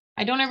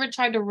 I don't ever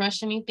try to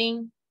rush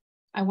anything.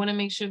 I wanna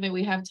make sure that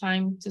we have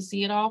time to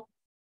see it all.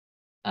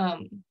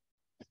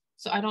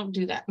 So I don't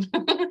do that.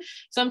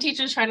 Some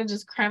teachers try to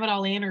just cram it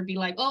all in or be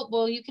like, oh,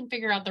 well, you can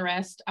figure out the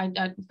rest.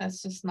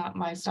 That's just not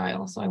my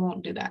style, so I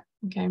won't do that,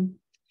 okay?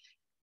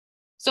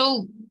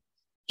 So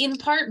in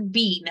part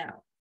B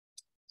now,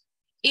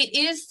 it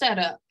is set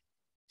up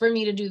for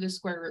me to do the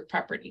square root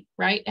property,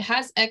 right? It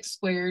has x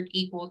squared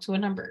equal to a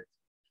number.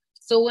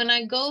 So when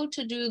I go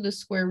to do the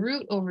square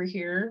root over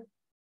here,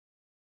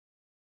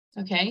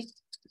 okay,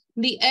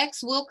 the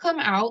x will come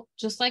out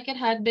just like it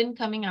had been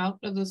coming out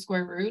of the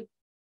square root.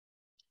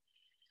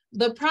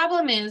 The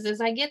problem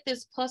is I get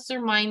this plus or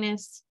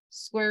minus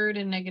square root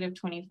of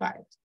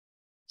 -25.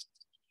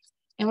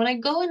 And when I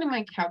go into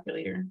my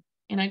calculator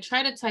and I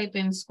try to type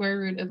in square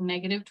root of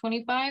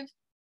 -25,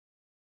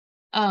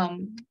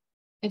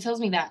 it tells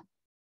me that,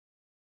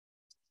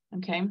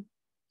 okay?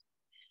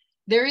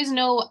 There is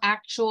no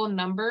actual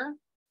number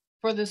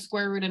for the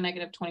square root of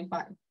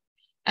 -25.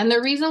 And the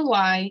reason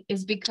why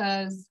is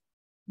because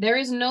there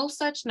is no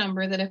such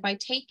number that if I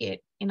take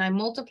it and I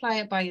multiply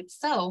it by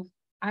itself,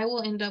 I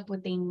will end up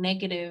with a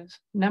negative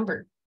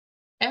number,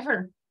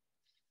 ever.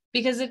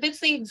 Because if it's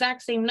the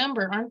exact same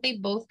number, aren't they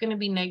both going to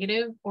be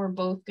negative or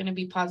both going to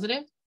be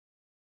positive,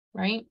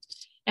 right?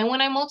 And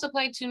when I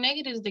multiply two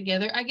negatives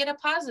together, I get a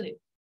positive.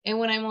 And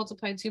when I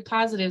multiply two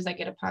positives, I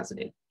get a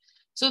positive.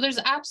 So there's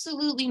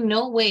absolutely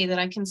no way that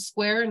I can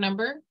square a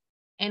number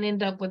and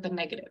end up with a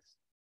negative,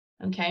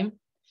 okay?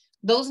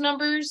 Those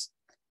numbers,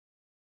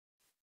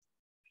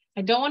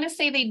 I don't want to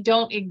say they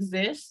don't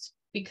exist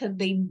because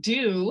they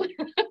do.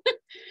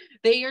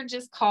 They are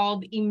just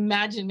called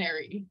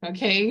imaginary,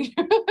 okay?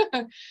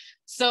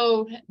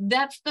 So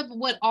that's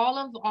what all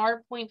of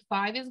our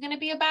 0.5 is going to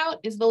be about,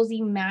 is those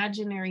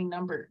imaginary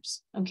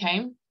numbers,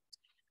 okay?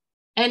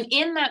 And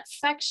in that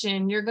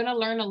section, you're going to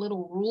learn a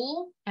little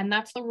rule, and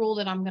that's the rule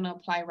that I'm going to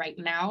apply right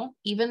now,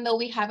 even though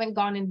we haven't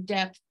gone in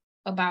depth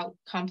about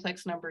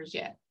complex numbers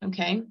yet,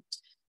 okay?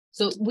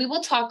 So we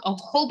will talk a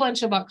whole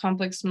bunch about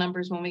complex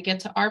numbers when we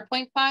get to our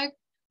 0.5,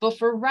 but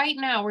for right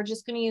now, we're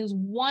just going to use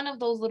one of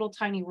those little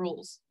tiny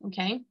rules,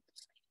 okay?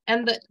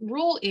 And the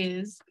rule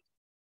is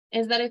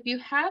that if you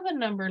have a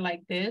number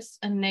like this,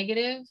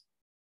 the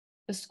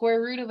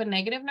square root of a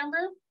negative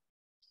number,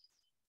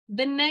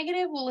 the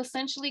negative will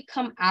essentially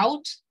come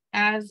out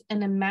as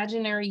an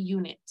imaginary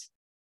unit,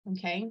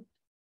 okay?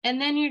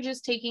 And then you're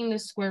just taking the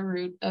square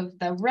root of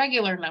the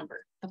regular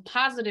number, the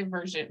positive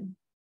version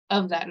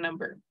of that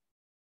number,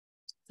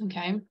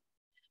 okay?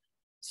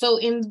 So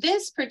in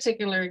this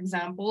particular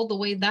example, the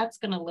way that's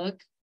gonna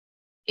look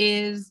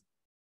is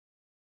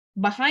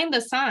behind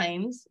the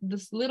signs,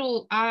 this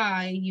little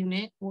I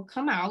unit will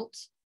come out,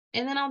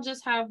 and then I'll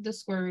just have the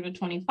square root of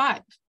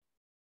 25,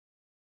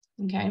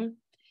 okay?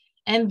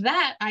 And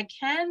that I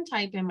can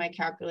type in my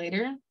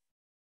calculator.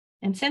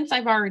 And since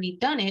I've already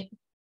done it,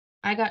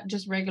 I got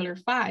just regular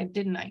 5,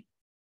 didn't I?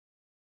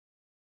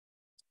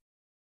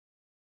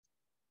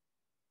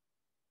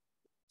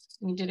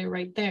 We did it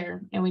right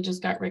there, and we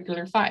just got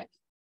regular 5.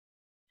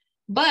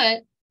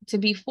 But to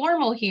be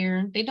formal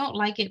here, they don't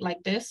like it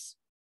like this.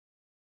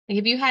 Like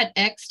if you had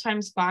x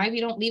times 5,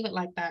 you don't leave it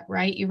like that,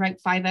 right? You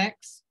write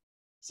 5x.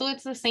 So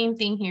it's the same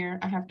thing here.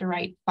 I have to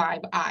write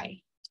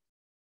 5i.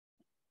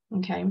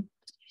 Okay.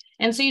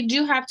 And so you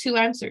do have two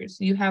answers.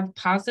 You have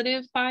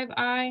positive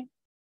 5i,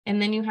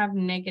 and then you have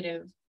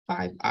negative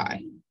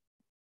 5i.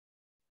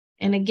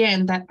 And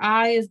again, that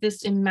I is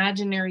this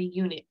imaginary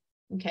unit,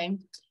 okay?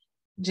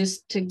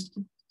 Just to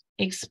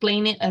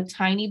explain it a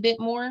tiny bit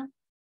more,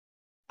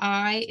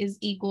 I is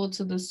equal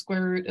to the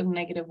square root of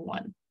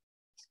 -1.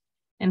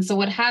 And so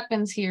what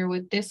happens here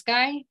with this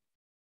guy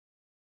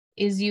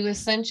is you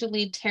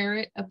essentially tear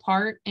it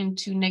apart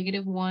into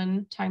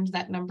 -1 times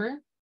that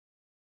number.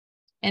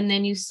 And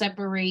then you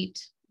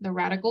separate the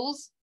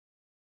radicals.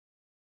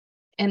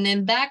 And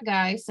then that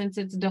guy, since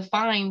it's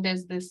defined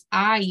as this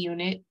I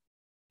unit,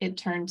 it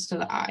turns to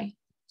the I.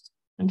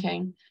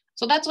 Okay.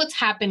 So that's what's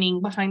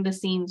happening behind the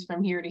scenes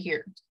from here to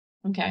here.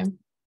 Okay.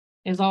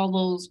 Is all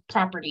those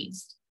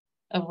properties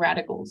of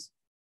radicals.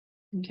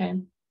 Okay.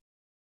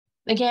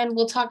 Again,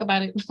 we'll talk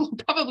about it. We'll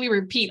probably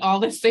repeat all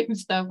the same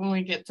stuff when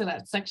we get to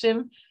that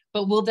section,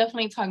 but we'll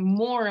definitely talk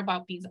more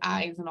about these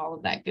I's and all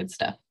of that good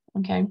stuff.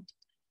 Okay.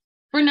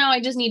 For now, I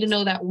just need to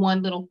know that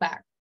one little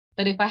fact,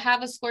 that if I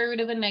have a square root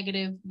of a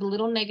negative, the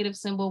little negative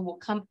symbol will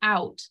come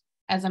out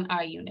as an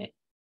I unit.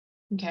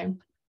 Okay.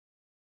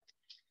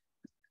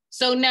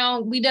 So now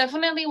we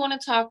definitely want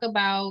to talk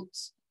about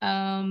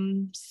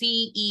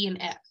C, E,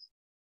 and F,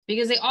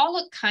 because they all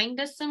look kind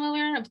of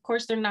similar. Of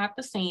course, they're not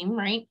the same,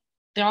 right?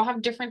 They all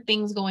have different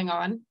things going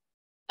on,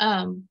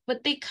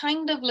 but they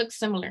kind of look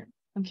similar,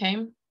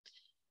 okay?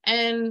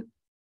 And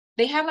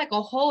they have like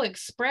a whole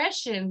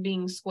expression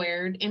being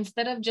squared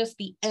instead of just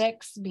the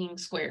X being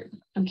squared,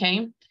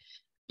 okay?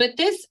 But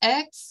this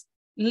X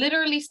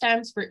literally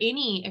stands for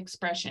any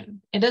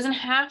expression. It doesn't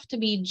have to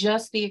be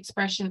just the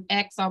expression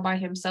X all by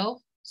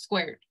himself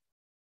squared,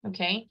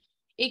 okay?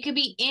 It could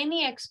be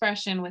any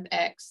expression with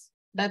X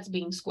that's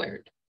being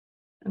squared,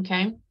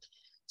 okay?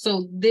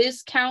 So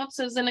this counts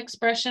as an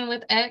expression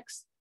with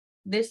X.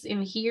 This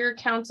in here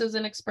counts as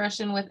an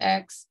expression with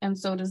X, and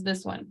so does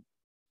this one.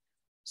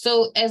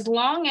 So as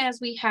long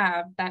as we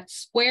have that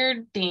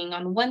squared thing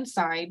on one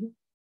side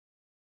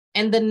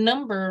and the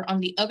number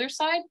on the other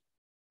side,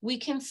 we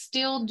can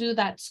still do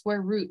that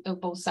square root of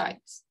both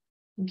sides,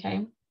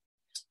 okay?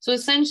 So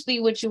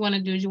essentially what you want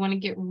to do is you want to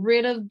get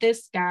rid of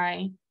this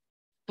guy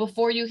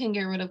before you can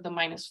get rid of the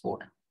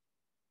 -4,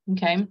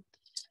 okay?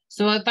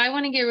 So if I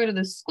want to get rid of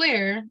the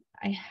square,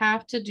 I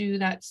have to do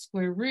that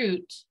square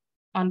root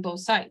on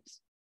both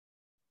sides.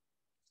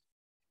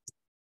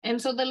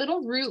 And so the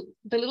little root,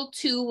 the little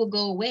 2 will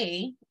go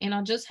away, and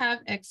I'll just have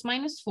X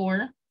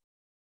 -4.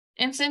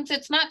 And since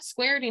it's not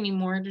squared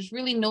anymore, there's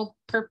really no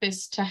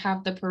purpose to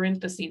have the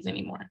parentheses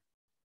anymore,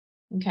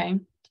 okay?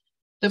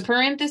 The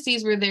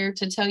parentheses were there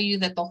to tell you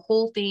that the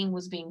whole thing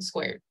was being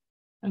squared,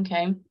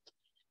 okay?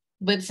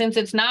 But since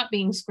it's not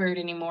being squared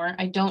anymore,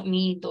 I don't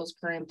need those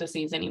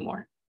parentheses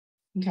anymore,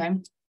 okay?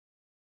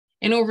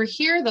 And over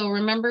here, though,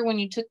 remember when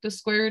you took the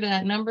square root of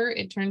that number,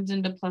 it turns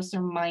into plus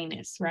or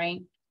minus,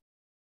 right?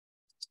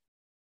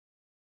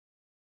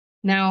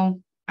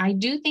 Now, I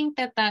do think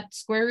that that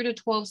square root of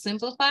 12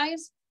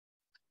 simplifies.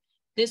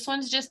 This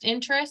one's just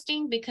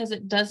interesting because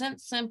it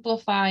doesn't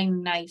simplify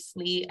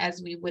nicely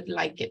as we would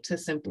like it to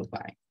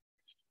simplify.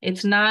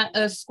 It's not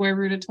a square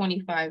root of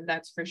 25,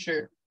 that's for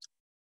sure.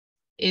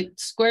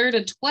 It's square root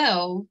of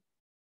 12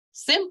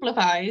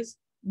 simplifies,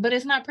 but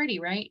it's not pretty,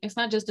 right? It's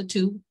not just a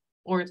 2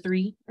 or a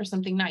 3 or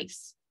something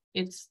nice.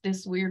 It's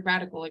this weird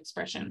radical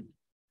expression.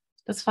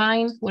 That's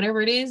fine.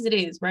 Whatever it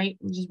is, right?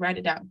 You just write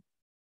it down.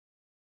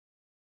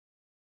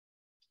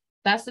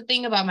 That's the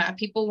thing about math.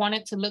 People want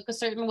it to look a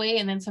certain way,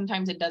 and then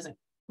sometimes it doesn't,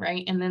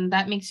 right? And then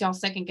that makes y'all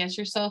second guess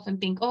yourself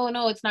and think, oh,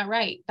 no, it's not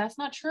right. That's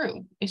not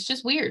true. It's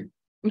just weird.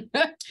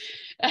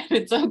 And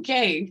it's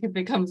okay if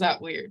it comes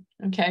out weird,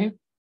 okay?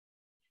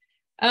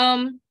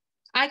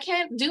 I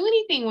can't do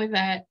anything with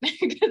that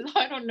because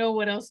I don't know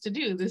what else to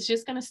do. It's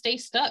just going to stay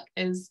stuck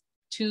as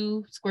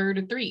 2 square root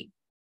of 3.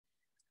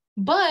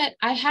 But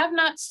I have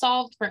not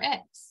solved for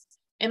X.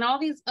 In all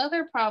these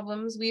other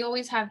problems, we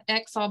always have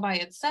X all by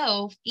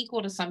itself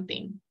equal to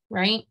something,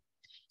 right?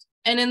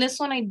 And in this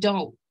one, I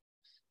don't.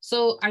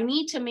 So I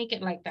need to make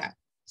it like that.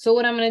 So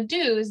what I'm going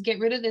to do is get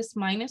rid of this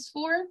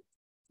 -4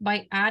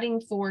 by adding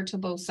 4 to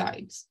both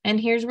sides. And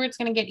here's where it's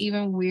going to get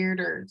even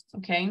weirder,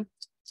 okay?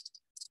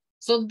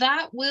 So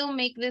that will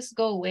make this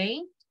go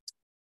away.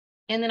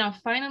 And then I'll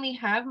finally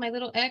have my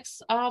little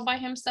X all by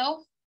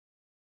himself.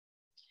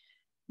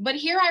 But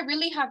here I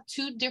really have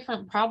 2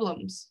 different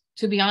problems,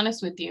 to be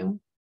honest with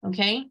you,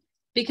 okay?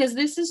 Because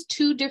this is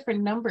 2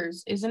 different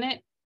numbers, isn't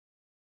it?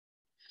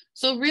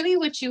 So really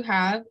what you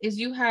have is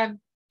you have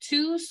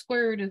 2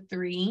 square root of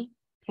 3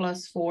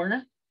 plus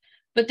 4,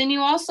 but then you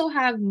also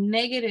have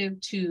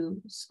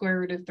 -2 square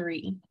root of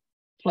 3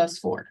 plus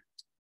 4.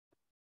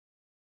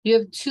 You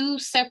have 2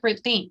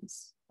 separate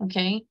things,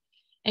 okay?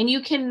 And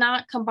you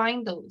cannot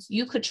combine those.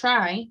 You could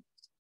try.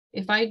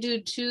 If I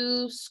do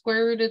 2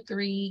 square root of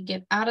 3,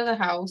 get out of the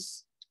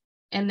house,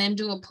 and then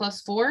do a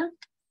plus 4,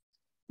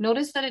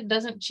 notice that it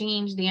doesn't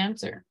change the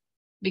answer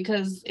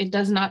because it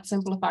does not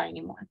simplify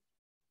anymore,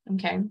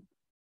 okay?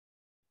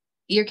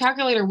 Your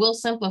calculator will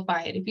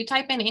simplify it. If you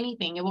type in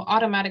anything, it will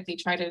automatically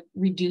try to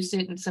reduce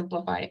it and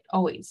simplify it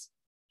always,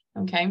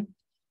 okay?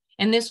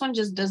 And this one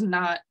just does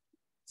not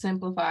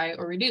simplify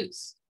or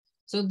reduce.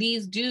 So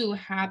these do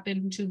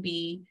happen to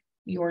be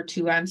your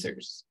 2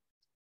 answers.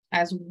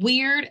 As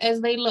weird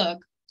as they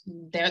look,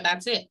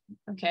 that's it,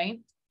 okay?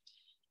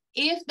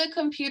 If the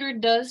computer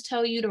does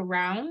tell you to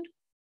round,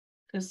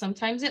 because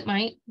sometimes it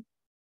might,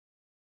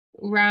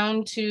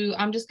 round to,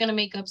 I'm just gonna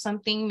make up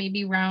something,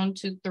 maybe round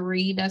to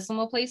 3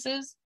 decimal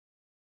places.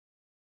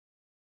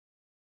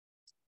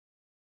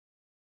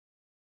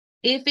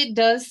 If it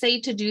does say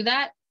to do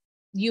that,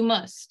 you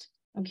must,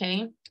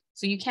 okay?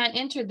 So you can't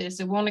enter this,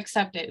 it won't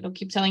accept it. It'll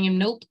keep telling you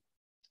nope.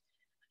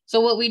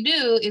 So what we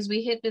do is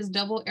we hit this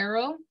double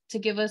arrow to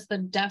give us the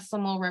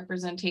decimal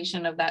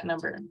representation of that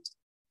number.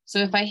 So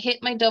if I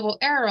hit my double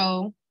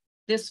arrow,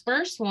 this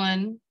first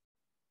one,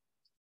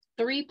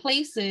 3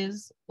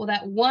 places, well,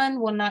 that 1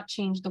 will not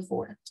change the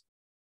 4.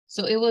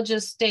 So it will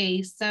just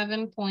stay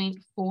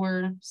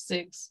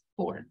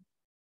 7.464.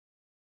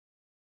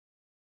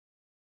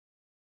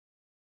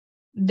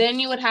 Then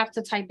you would have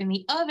to type in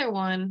the other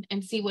one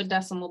and see what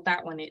decimal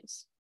that one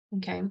is.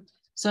 Okay,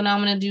 so now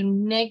I'm going to do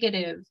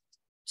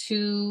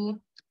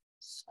 -2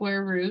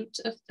 square root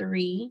of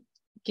 3,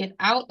 get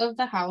out of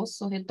the house,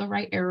 so hit the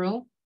right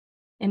arrow.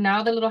 And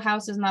now the little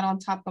house is not on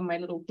top of my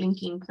little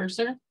blinking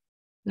cursor.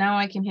 Now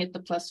I can hit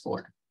the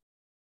 +4.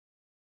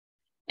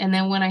 And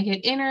then when I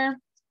hit enter,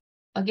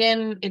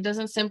 again, it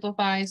doesn't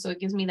simplify, so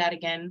it gives me that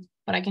again,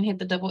 but I can hit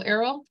the double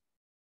arrow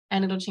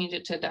and it'll change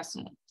it to a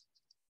decimal.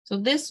 So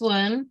this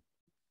one,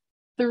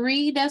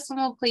 3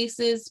 decimal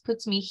places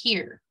puts me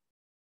here,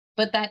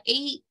 but that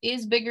 8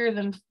 is bigger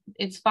than,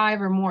 it's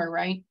 5 or more,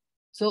 right?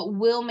 So it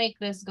will make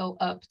this go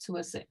up to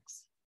a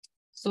 6.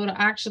 So it'll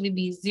actually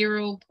be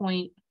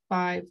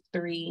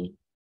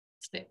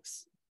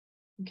 0.536,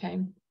 okay?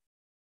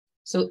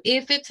 So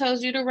if it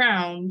tells you to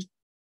round,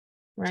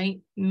 right,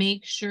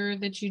 make sure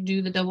that you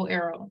do the double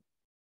arrow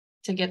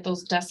to get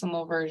those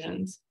decimal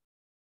versions.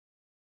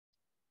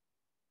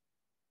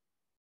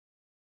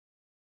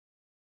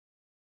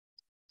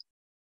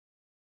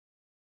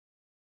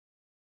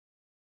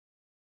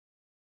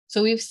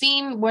 So we've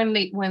seen when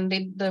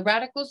the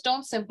radicals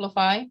don't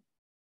simplify.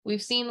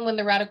 We've seen when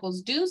the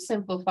radicals do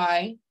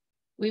simplify.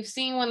 We've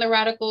seen when the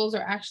radicals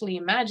are actually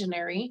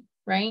imaginary,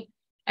 right?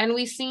 And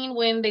we've seen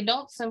when they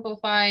don't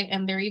simplify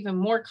and they're even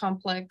more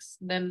complex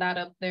than that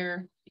up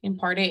there in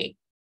part A,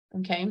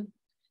 okay?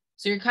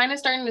 So you're kind of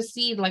starting to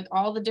see like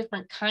all the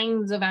different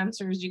kinds of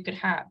answers you could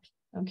have,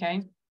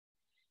 okay?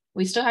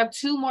 We still have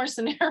 2 more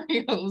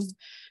scenarios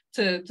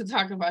to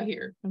talk about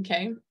here,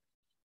 okay?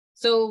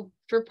 So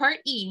for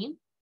part E,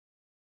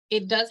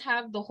 it does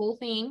have the whole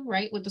thing,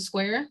 right, with the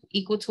square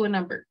equal to a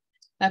number.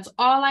 That's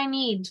all I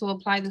need to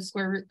apply the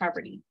square root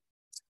property,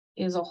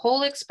 is a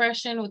whole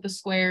expression with the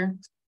square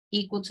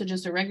equal to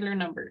just a regular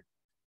number.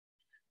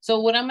 So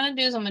what I'm going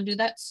to do is I'm going to do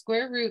that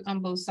square root on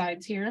both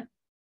sides here.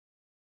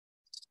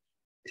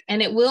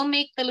 And it will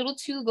make the little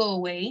 2 go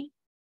away.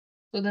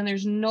 So then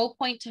there's no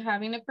point to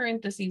having the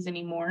parentheses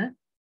anymore.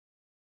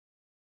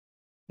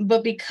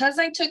 But because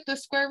I took the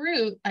square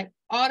root, I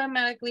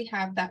automatically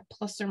have that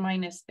plus or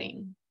minus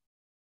thing.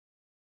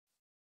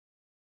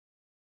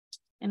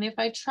 And if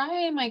I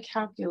try my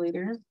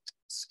calculator,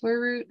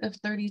 square root of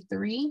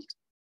 33,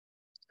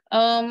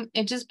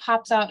 it just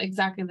pops out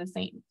exactly the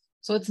same.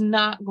 So it's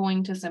not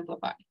going to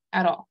simplify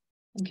at all,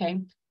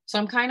 okay? So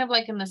I'm kind of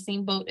like in the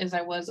same boat as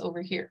I was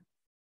over here.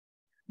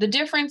 The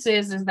difference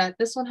is that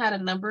this one had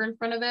a number in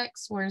front of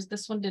X, whereas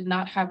this one did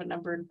not have a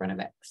number in front of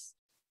X,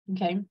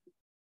 okay?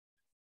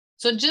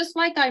 So just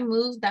like I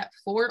moved that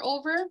 4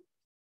 over,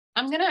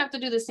 I'm gonna have to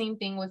do the same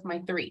thing with my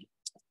 3,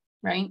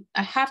 right?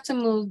 I have to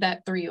move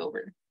that 3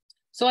 over.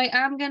 So I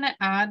am gonna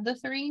add the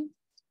 3,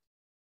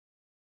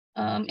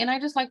 and I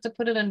just like to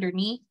put it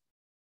underneath.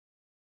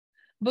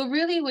 But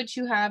really what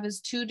you have is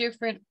 2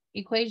 different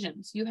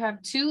equations. You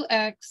have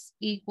 2x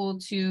equal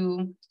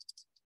to,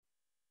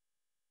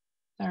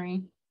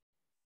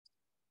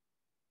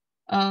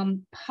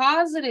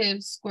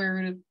 positive square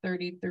root of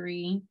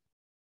 33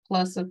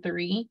 plus a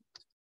 3.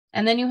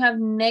 And then you have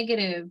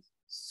negative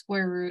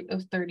square root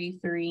of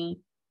 33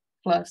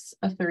 plus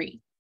a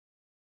 3.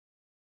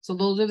 So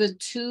those are the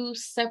 2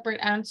 separate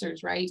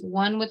answers, right?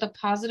 One with a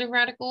positive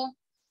radical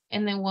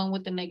and then one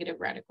with a negative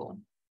radical.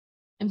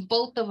 And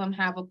both of them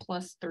have a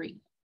 +3.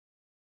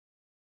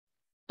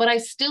 But I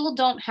still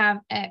don't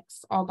have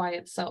x all by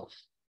itself,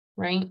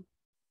 right?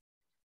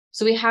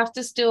 So we have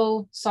to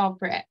still solve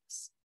for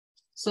x.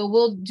 So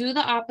we'll do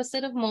the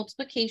opposite of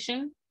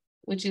multiplication,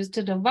 which is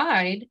to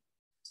divide,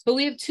 but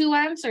we have 2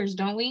 answers,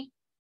 don't we?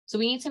 So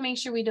we need to make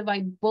sure we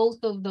divide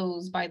both of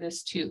those by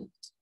this 2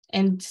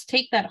 and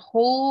take that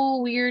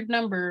whole weird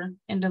number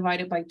and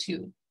divide it by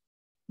 2.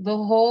 The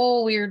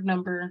whole weird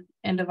number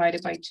and divide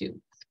it by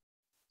 2.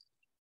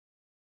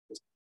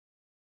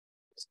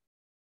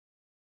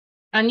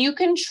 And you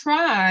can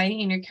try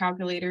in your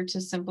calculator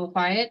to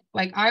simplify it.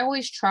 Like I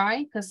always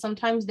try because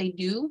sometimes they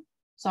do.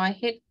 So I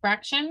hit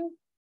fraction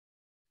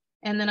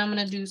and then I'm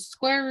going to do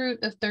square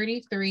root of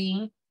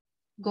 33,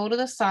 go to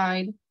the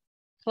side,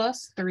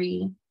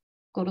 +3,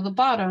 go to the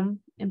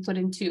bottom and put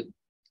in 2.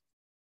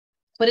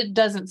 But it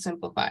doesn't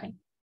simplify,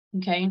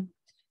 okay?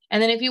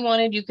 And then if you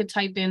wanted, you could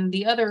type in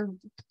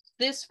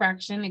this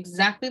fraction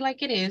exactly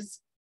like it is,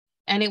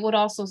 and it would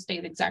also stay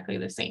exactly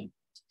the same.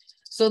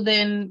 So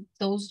then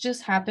those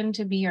just happen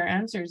to be your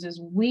answers. As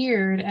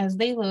weird as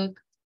they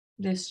look,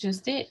 this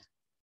just it,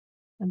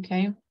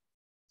 okay?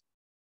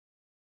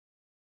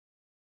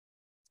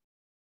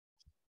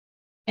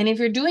 And if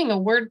you're doing a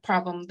word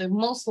problem, the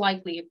most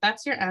likely, if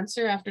that's your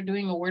answer after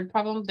doing a word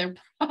problem, they're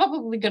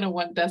probably going to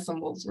want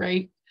decimals,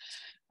 right?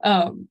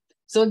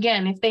 So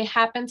again, if they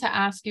happen to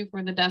ask you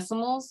for the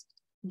decimals,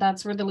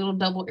 that's where the little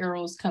double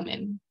arrows come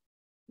in,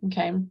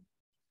 okay?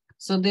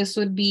 So this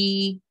would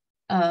be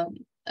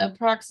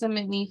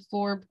approximately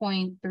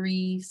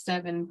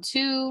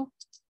 4.372.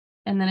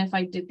 And then if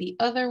I did the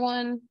other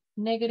one,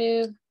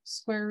 negative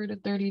square root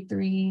of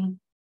 33,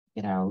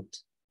 get out,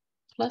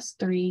 plus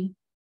 3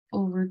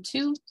 over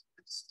 2.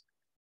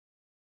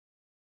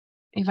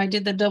 If I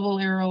did the double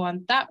arrow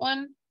on that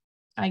one,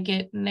 I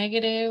get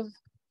negative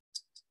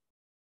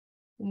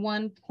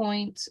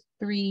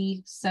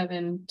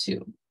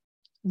 1.372.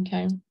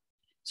 Okay.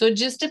 So it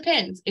just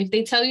depends. If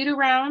they tell you to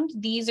round,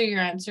 these are your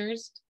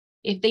answers.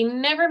 If they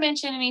never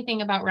mention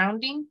anything about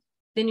rounding,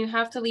 then you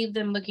have to leave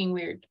them looking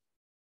weird.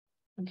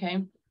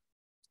 Okay.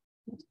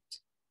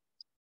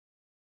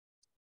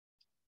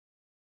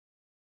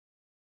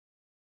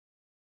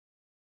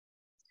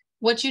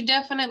 What you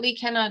definitely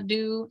cannot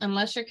do,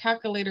 unless your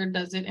calculator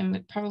does it, and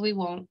it probably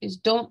won't, is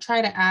don't try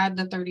to add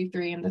the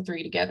 33 and the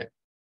 3 together,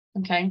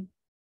 okay?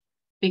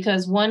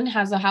 Because one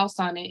has a house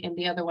on it and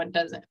the other one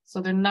doesn't.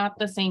 So they're not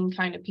the same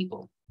kind of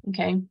people,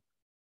 okay?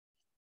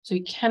 So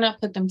you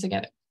cannot put them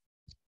together.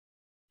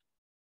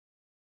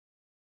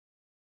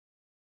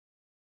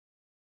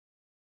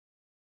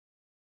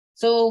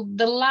 So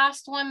the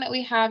last one that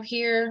we have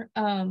here,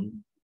 let's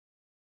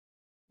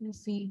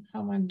see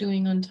how I'm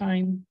doing on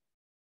time.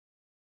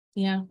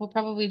 Yeah, we'll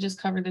probably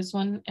just cover this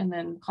one and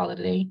then call it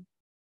a day.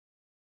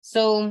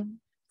 So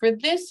for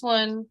this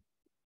one,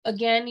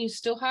 again, you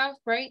still have,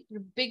 right, your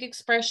big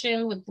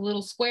expression with the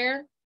little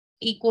square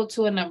equal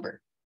to a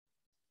number.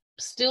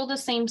 Still the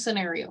same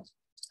scenario.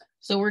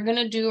 So we're going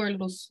to do our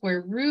little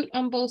square root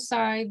on both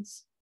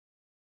sides.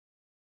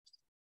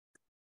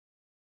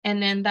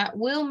 And then that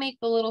will make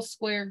the little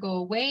square go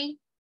away.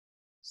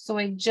 So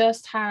I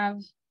just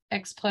have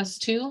x plus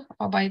 2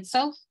 all by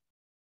itself.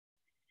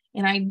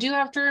 And I do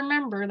have to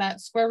remember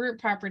that square root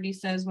property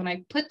says when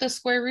I put the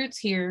square roots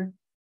here,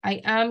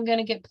 I am going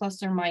to get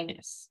plus or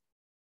minus.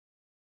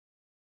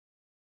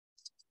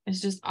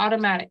 It's just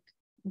automatic.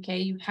 Okay,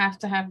 you have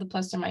to have the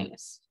plus or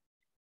minus.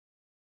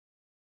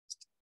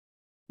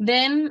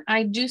 Then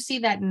I do see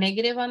that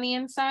negative on the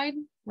inside,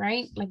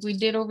 right? Like we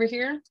did over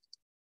here.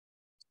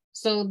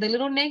 So the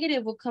little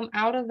negative will come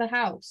out of the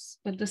house,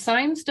 but the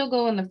signs still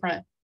go in the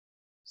front.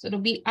 So it'll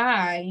be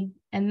I,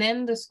 and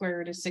then the square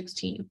root of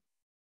 16.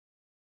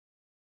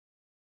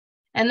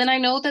 And then I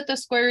know that the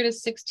square root of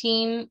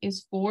 16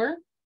 is 4.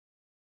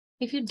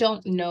 If you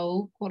don't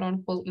know, quote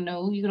unquote,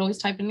 know, you can always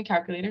type in the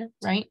calculator,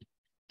 right?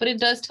 But it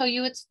does tell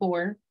you it's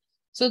 4.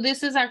 So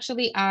this is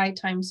actually I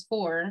times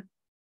 4,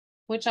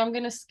 which I'm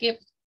going to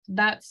skip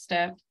that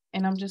step.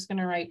 And I'm just going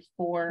to write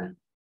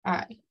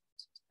 4I,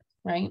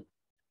 right?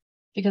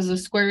 Because the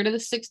square root of the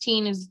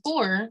 16 is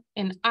 4,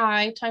 and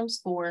I times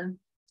 4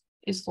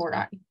 is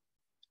 4I.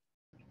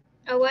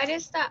 Why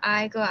does the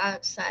I go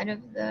outside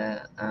of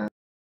the...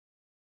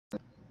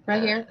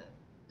 Right here,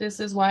 this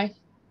is why.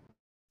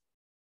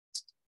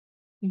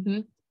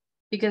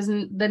 Because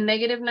the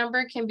negative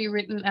number can be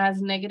written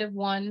as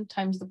 -1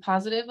 times the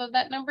positive of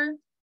that number.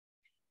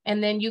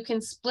 And then you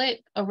can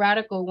split a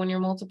radical when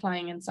you're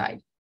multiplying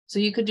inside. So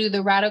you could do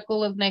the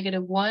radical of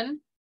 -1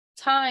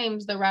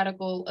 times the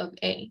radical of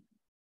A.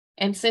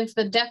 And since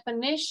the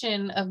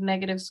definition of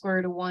negative square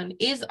root of 1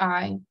 is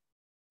I,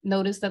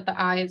 notice that the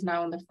I is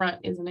now in the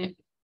front, isn't it?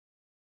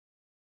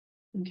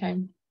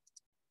 Okay.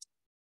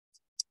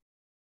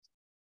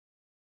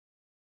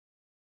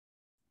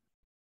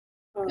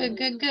 Good,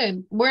 good,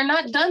 good. We're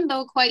not done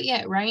though quite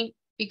yet, right?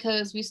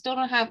 Because we still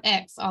don't have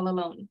X all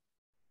alone.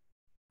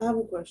 I have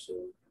a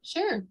question.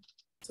 Sure.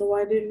 So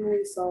why didn't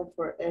we solve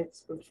for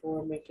X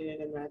before making it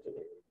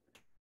imaginary?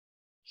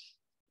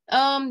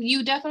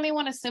 You definitely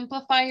want to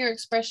simplify your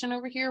expression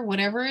over here,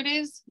 whatever it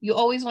is. You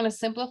always want to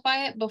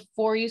simplify it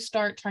before you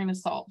start trying to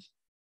solve.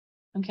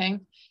 Okay.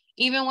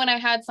 Even when I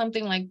had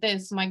something like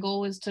this, my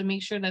goal is to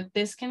make sure that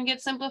this can get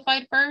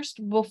simplified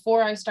first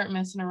before I start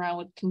messing around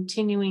with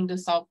continuing to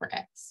solve for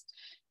X.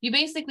 You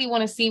basically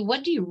want to see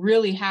what do you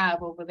really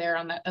have over there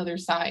on that other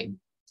side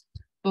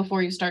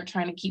before you start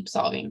trying to keep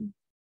solving.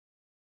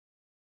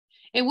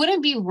 It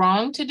wouldn't be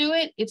wrong to do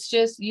it. It's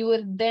just you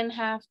would then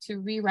have to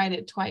rewrite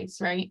it twice,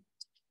 right?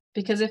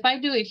 Because if I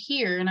do it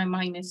here and I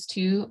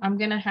 -2, I'm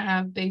going to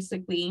have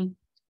basically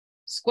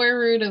square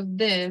root of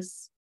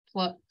this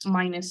plus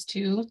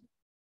 -2.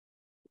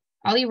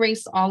 I'll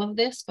erase all of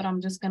this, but I'm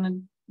just going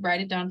to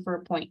write it down for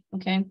a point,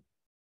 okay?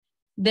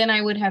 Then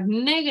I would have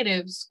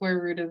negative square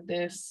root of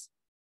this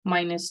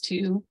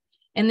 -2.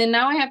 And then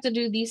now I have to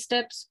do these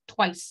steps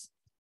twice,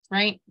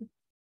 right?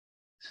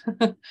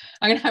 I'm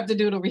going to have to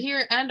do it over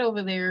here and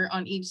over there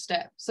on each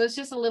step. So it's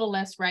just a little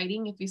less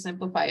writing if you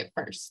simplify it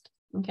first,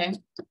 okay?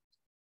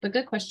 But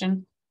good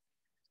question.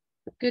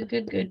 Good,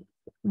 good, good.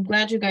 I'm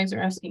glad you guys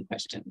are asking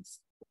questions.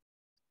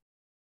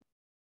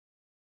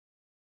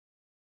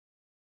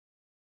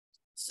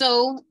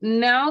 So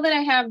now that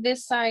I have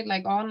this side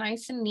like all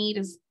nice and neat,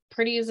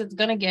 pretty as it's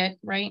gonna get,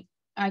 right?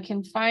 I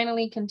can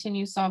finally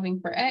continue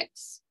solving for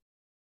x.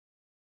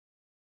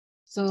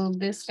 So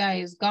this guy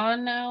is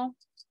gone now.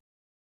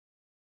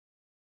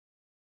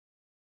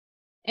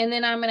 And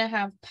then I'm gonna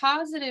have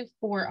positive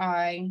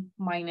 4i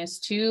minus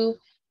 2,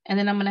 and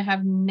then I'm gonna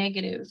have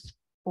negative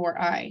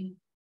 4i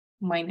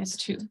minus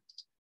 2,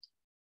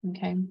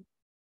 okay?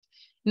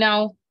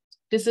 Now,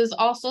 this is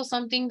also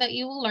something that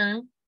you will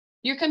learn.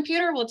 Your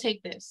computer will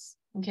take this,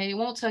 okay? It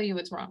won't tell you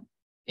it's wrong.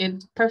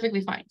 It's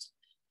perfectly fine.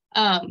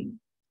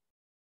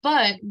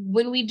 But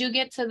when we do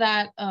get to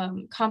that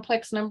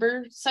complex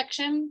number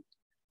section,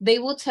 they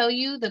will tell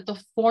you that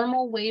the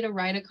formal way to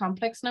write a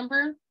complex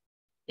number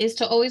is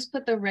to always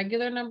put the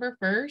regular number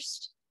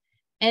first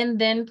and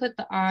then put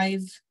the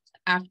i's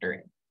after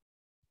it,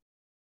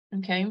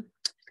 okay?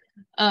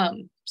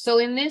 So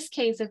in this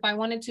case, if I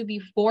wanted to be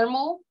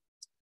formal,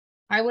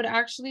 I would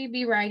actually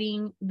be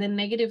writing the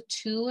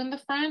 -2 in the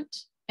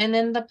front and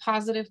then the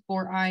positive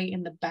 4i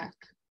in the back.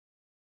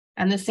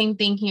 And the same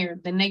thing here,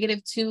 the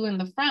 -2 in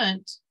the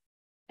front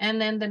and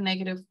then the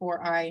negative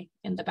 4i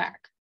in the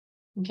back,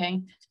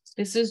 okay?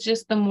 This is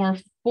just the more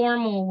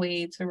formal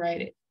way to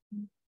write it.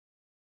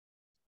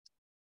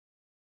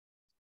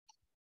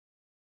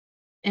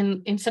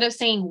 And instead of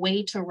saying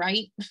way to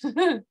write,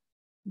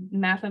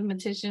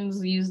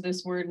 mathematicians use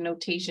this word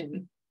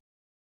notation.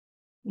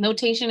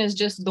 Notation is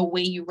just the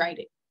way you write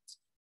it,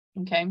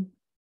 okay?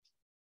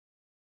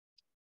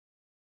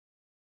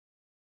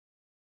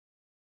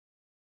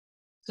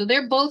 So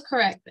they're both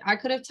correct. I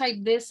could have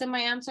typed this in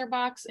my answer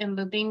box and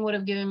the thing would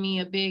have given me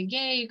a big,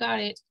 yay, you got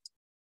it.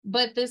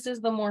 But this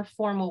is the more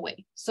formal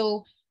way.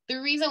 So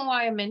the reason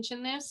why I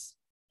mention this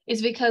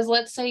is because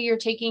let's say you're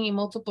taking a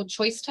multiple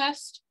choice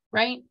test,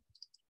 right?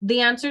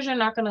 The answers are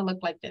not gonna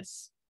look like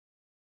this,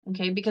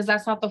 okay? Because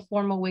that's not the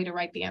formal way to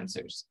write the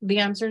answers. The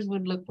answers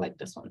would look like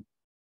this one,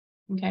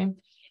 okay?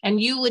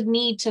 And you would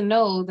need to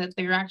know that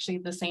they're actually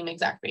the same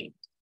exact thing,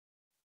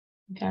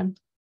 okay?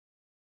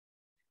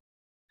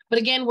 But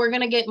again, we're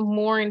gonna get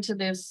more into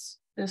this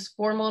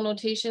formal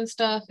notation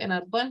stuff and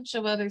a bunch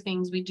of other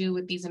things we do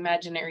with these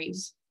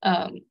imaginaries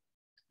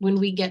when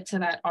we get to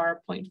that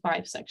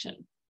R.5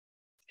 section.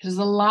 There's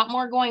a lot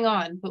more going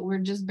on, but we're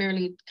just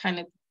barely kind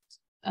of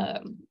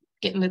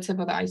getting the tip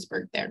of the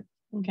iceberg there,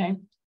 okay?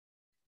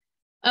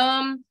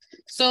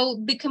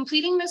 So the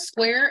completing the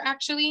square,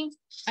 actually,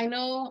 I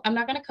know I'm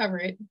not gonna cover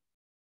it,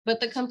 but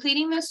the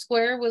completing the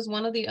square was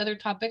one of the other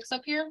topics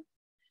up here.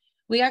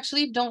 We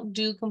actually don't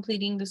do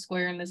completing the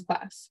square in this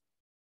class.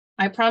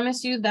 I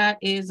promise you that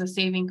is a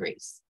saving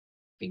grace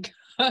because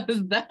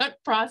that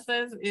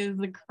process is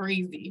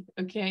crazy,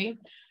 okay?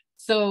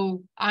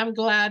 So I'm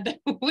glad that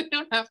we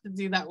don't have to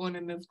do that one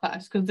in this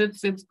class because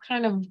it's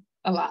kind of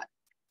a lot,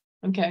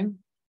 okay?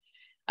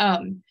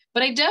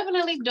 But I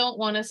definitely don't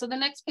want to, so the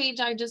next page,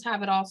 I just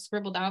have it all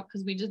scribbled out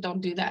because we just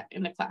don't do that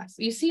in the class.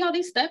 You see all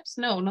these steps?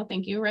 No,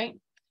 thank you, right?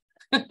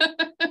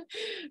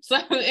 So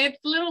it's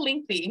a little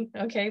lengthy,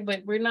 okay?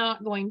 But we're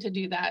not going to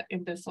do that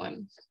in this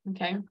one,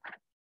 okay?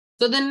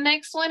 So the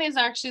next one is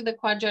actually the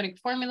quadratic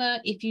formula.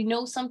 If you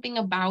know something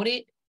about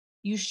it,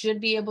 you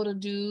should be able to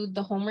do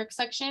the homework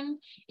section.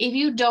 If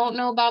you don't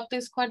know about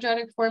this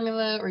quadratic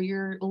formula or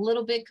you're a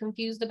little bit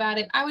confused about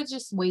it, I would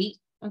just wait,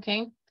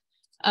 okay?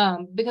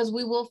 Because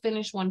we will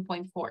finish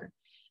 1.4.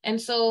 And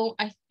so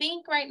I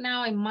think right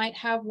now I might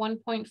have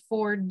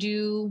 1.4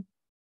 due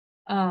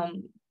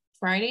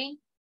Friday.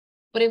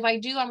 But if I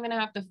do, I'm gonna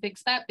have to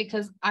fix that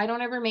because I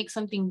don't ever make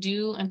something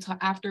due until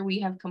after we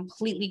have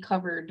completely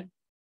covered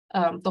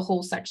the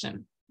whole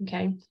section,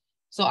 okay?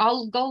 So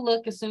I'll go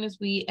look as soon as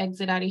we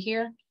exit out of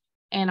here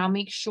and I'll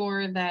make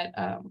sure that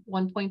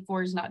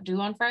 1.4 is not due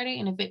on Friday.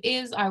 And if it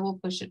is, I will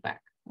push it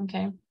back,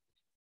 okay?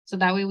 So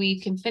that way we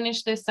can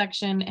finish this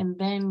section and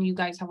then you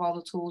guys have all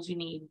the tools you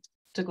need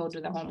to go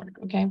do the homework,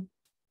 okay?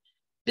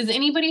 Does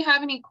anybody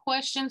have any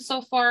questions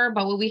so far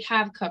about what we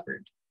have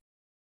covered?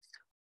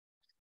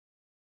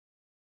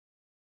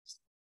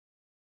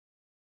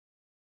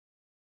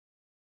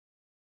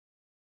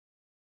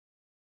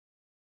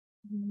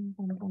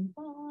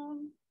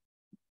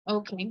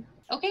 Okay,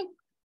 okay.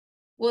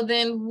 Well,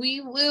 then we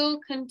will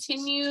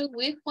continue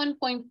with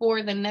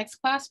 1.4 the next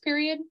class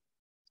period.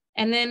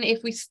 And then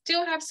if we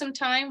still have some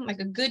time, like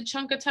a good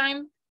chunk of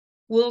time,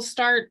 we'll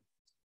start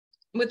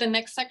with the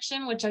next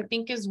section, which I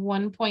think is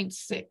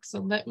 1.6. So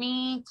let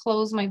me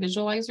close my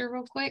visualizer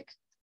real quick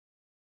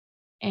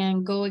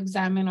and go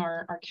examine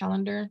our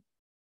calendar.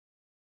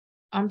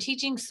 I'm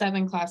teaching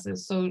 7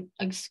 classes, so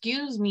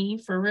excuse me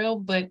for real,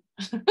 but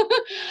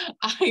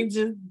I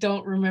just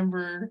don't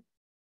remember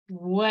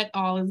what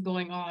all is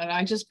going on.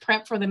 I just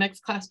prep for the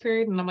next class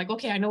period and I'm like,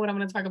 okay, I know what I'm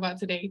going to talk about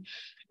today.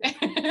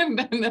 And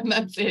then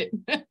that's it.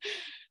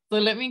 So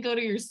let me go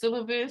to your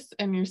syllabus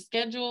and your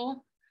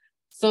schedule.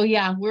 So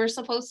yeah, we're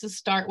supposed to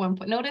start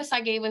notice I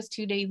gave us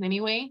 2 days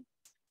anyway.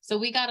 So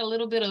we got a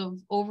little bit of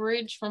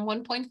overage from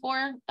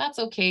 1.4. That's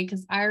okay,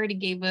 because I already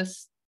gave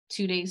us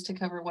 2 days to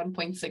cover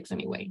 1.6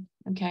 anyway,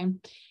 okay?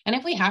 And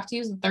if we have to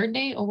use the 3rd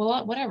day, or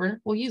well,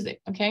 whatever, we'll use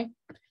it, okay?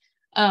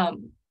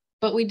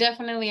 But we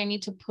definitely, I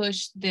need to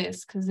push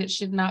this because it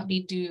should not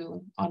be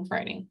due on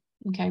Friday.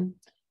 Okay.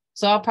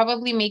 So I'll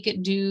probably make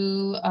it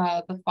due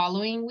the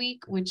following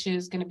week, which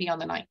is going to be on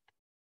the 9th.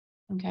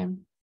 Okay.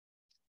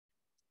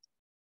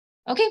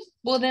 Okay,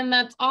 well then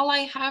that's all I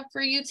have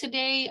for you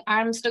today.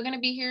 I'm still going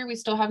to be here. We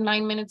still have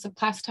 9 minutes of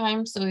class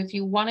time. So if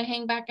you want to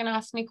hang back and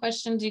ask me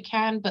questions, you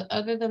can. But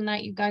other than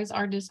that, you guys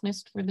are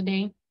dismissed for the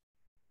day.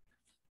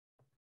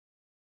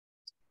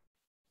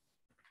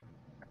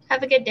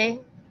 Have a good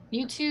day.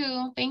 You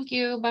too. Thank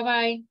you.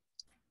 Bye-bye.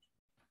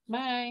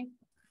 Bye.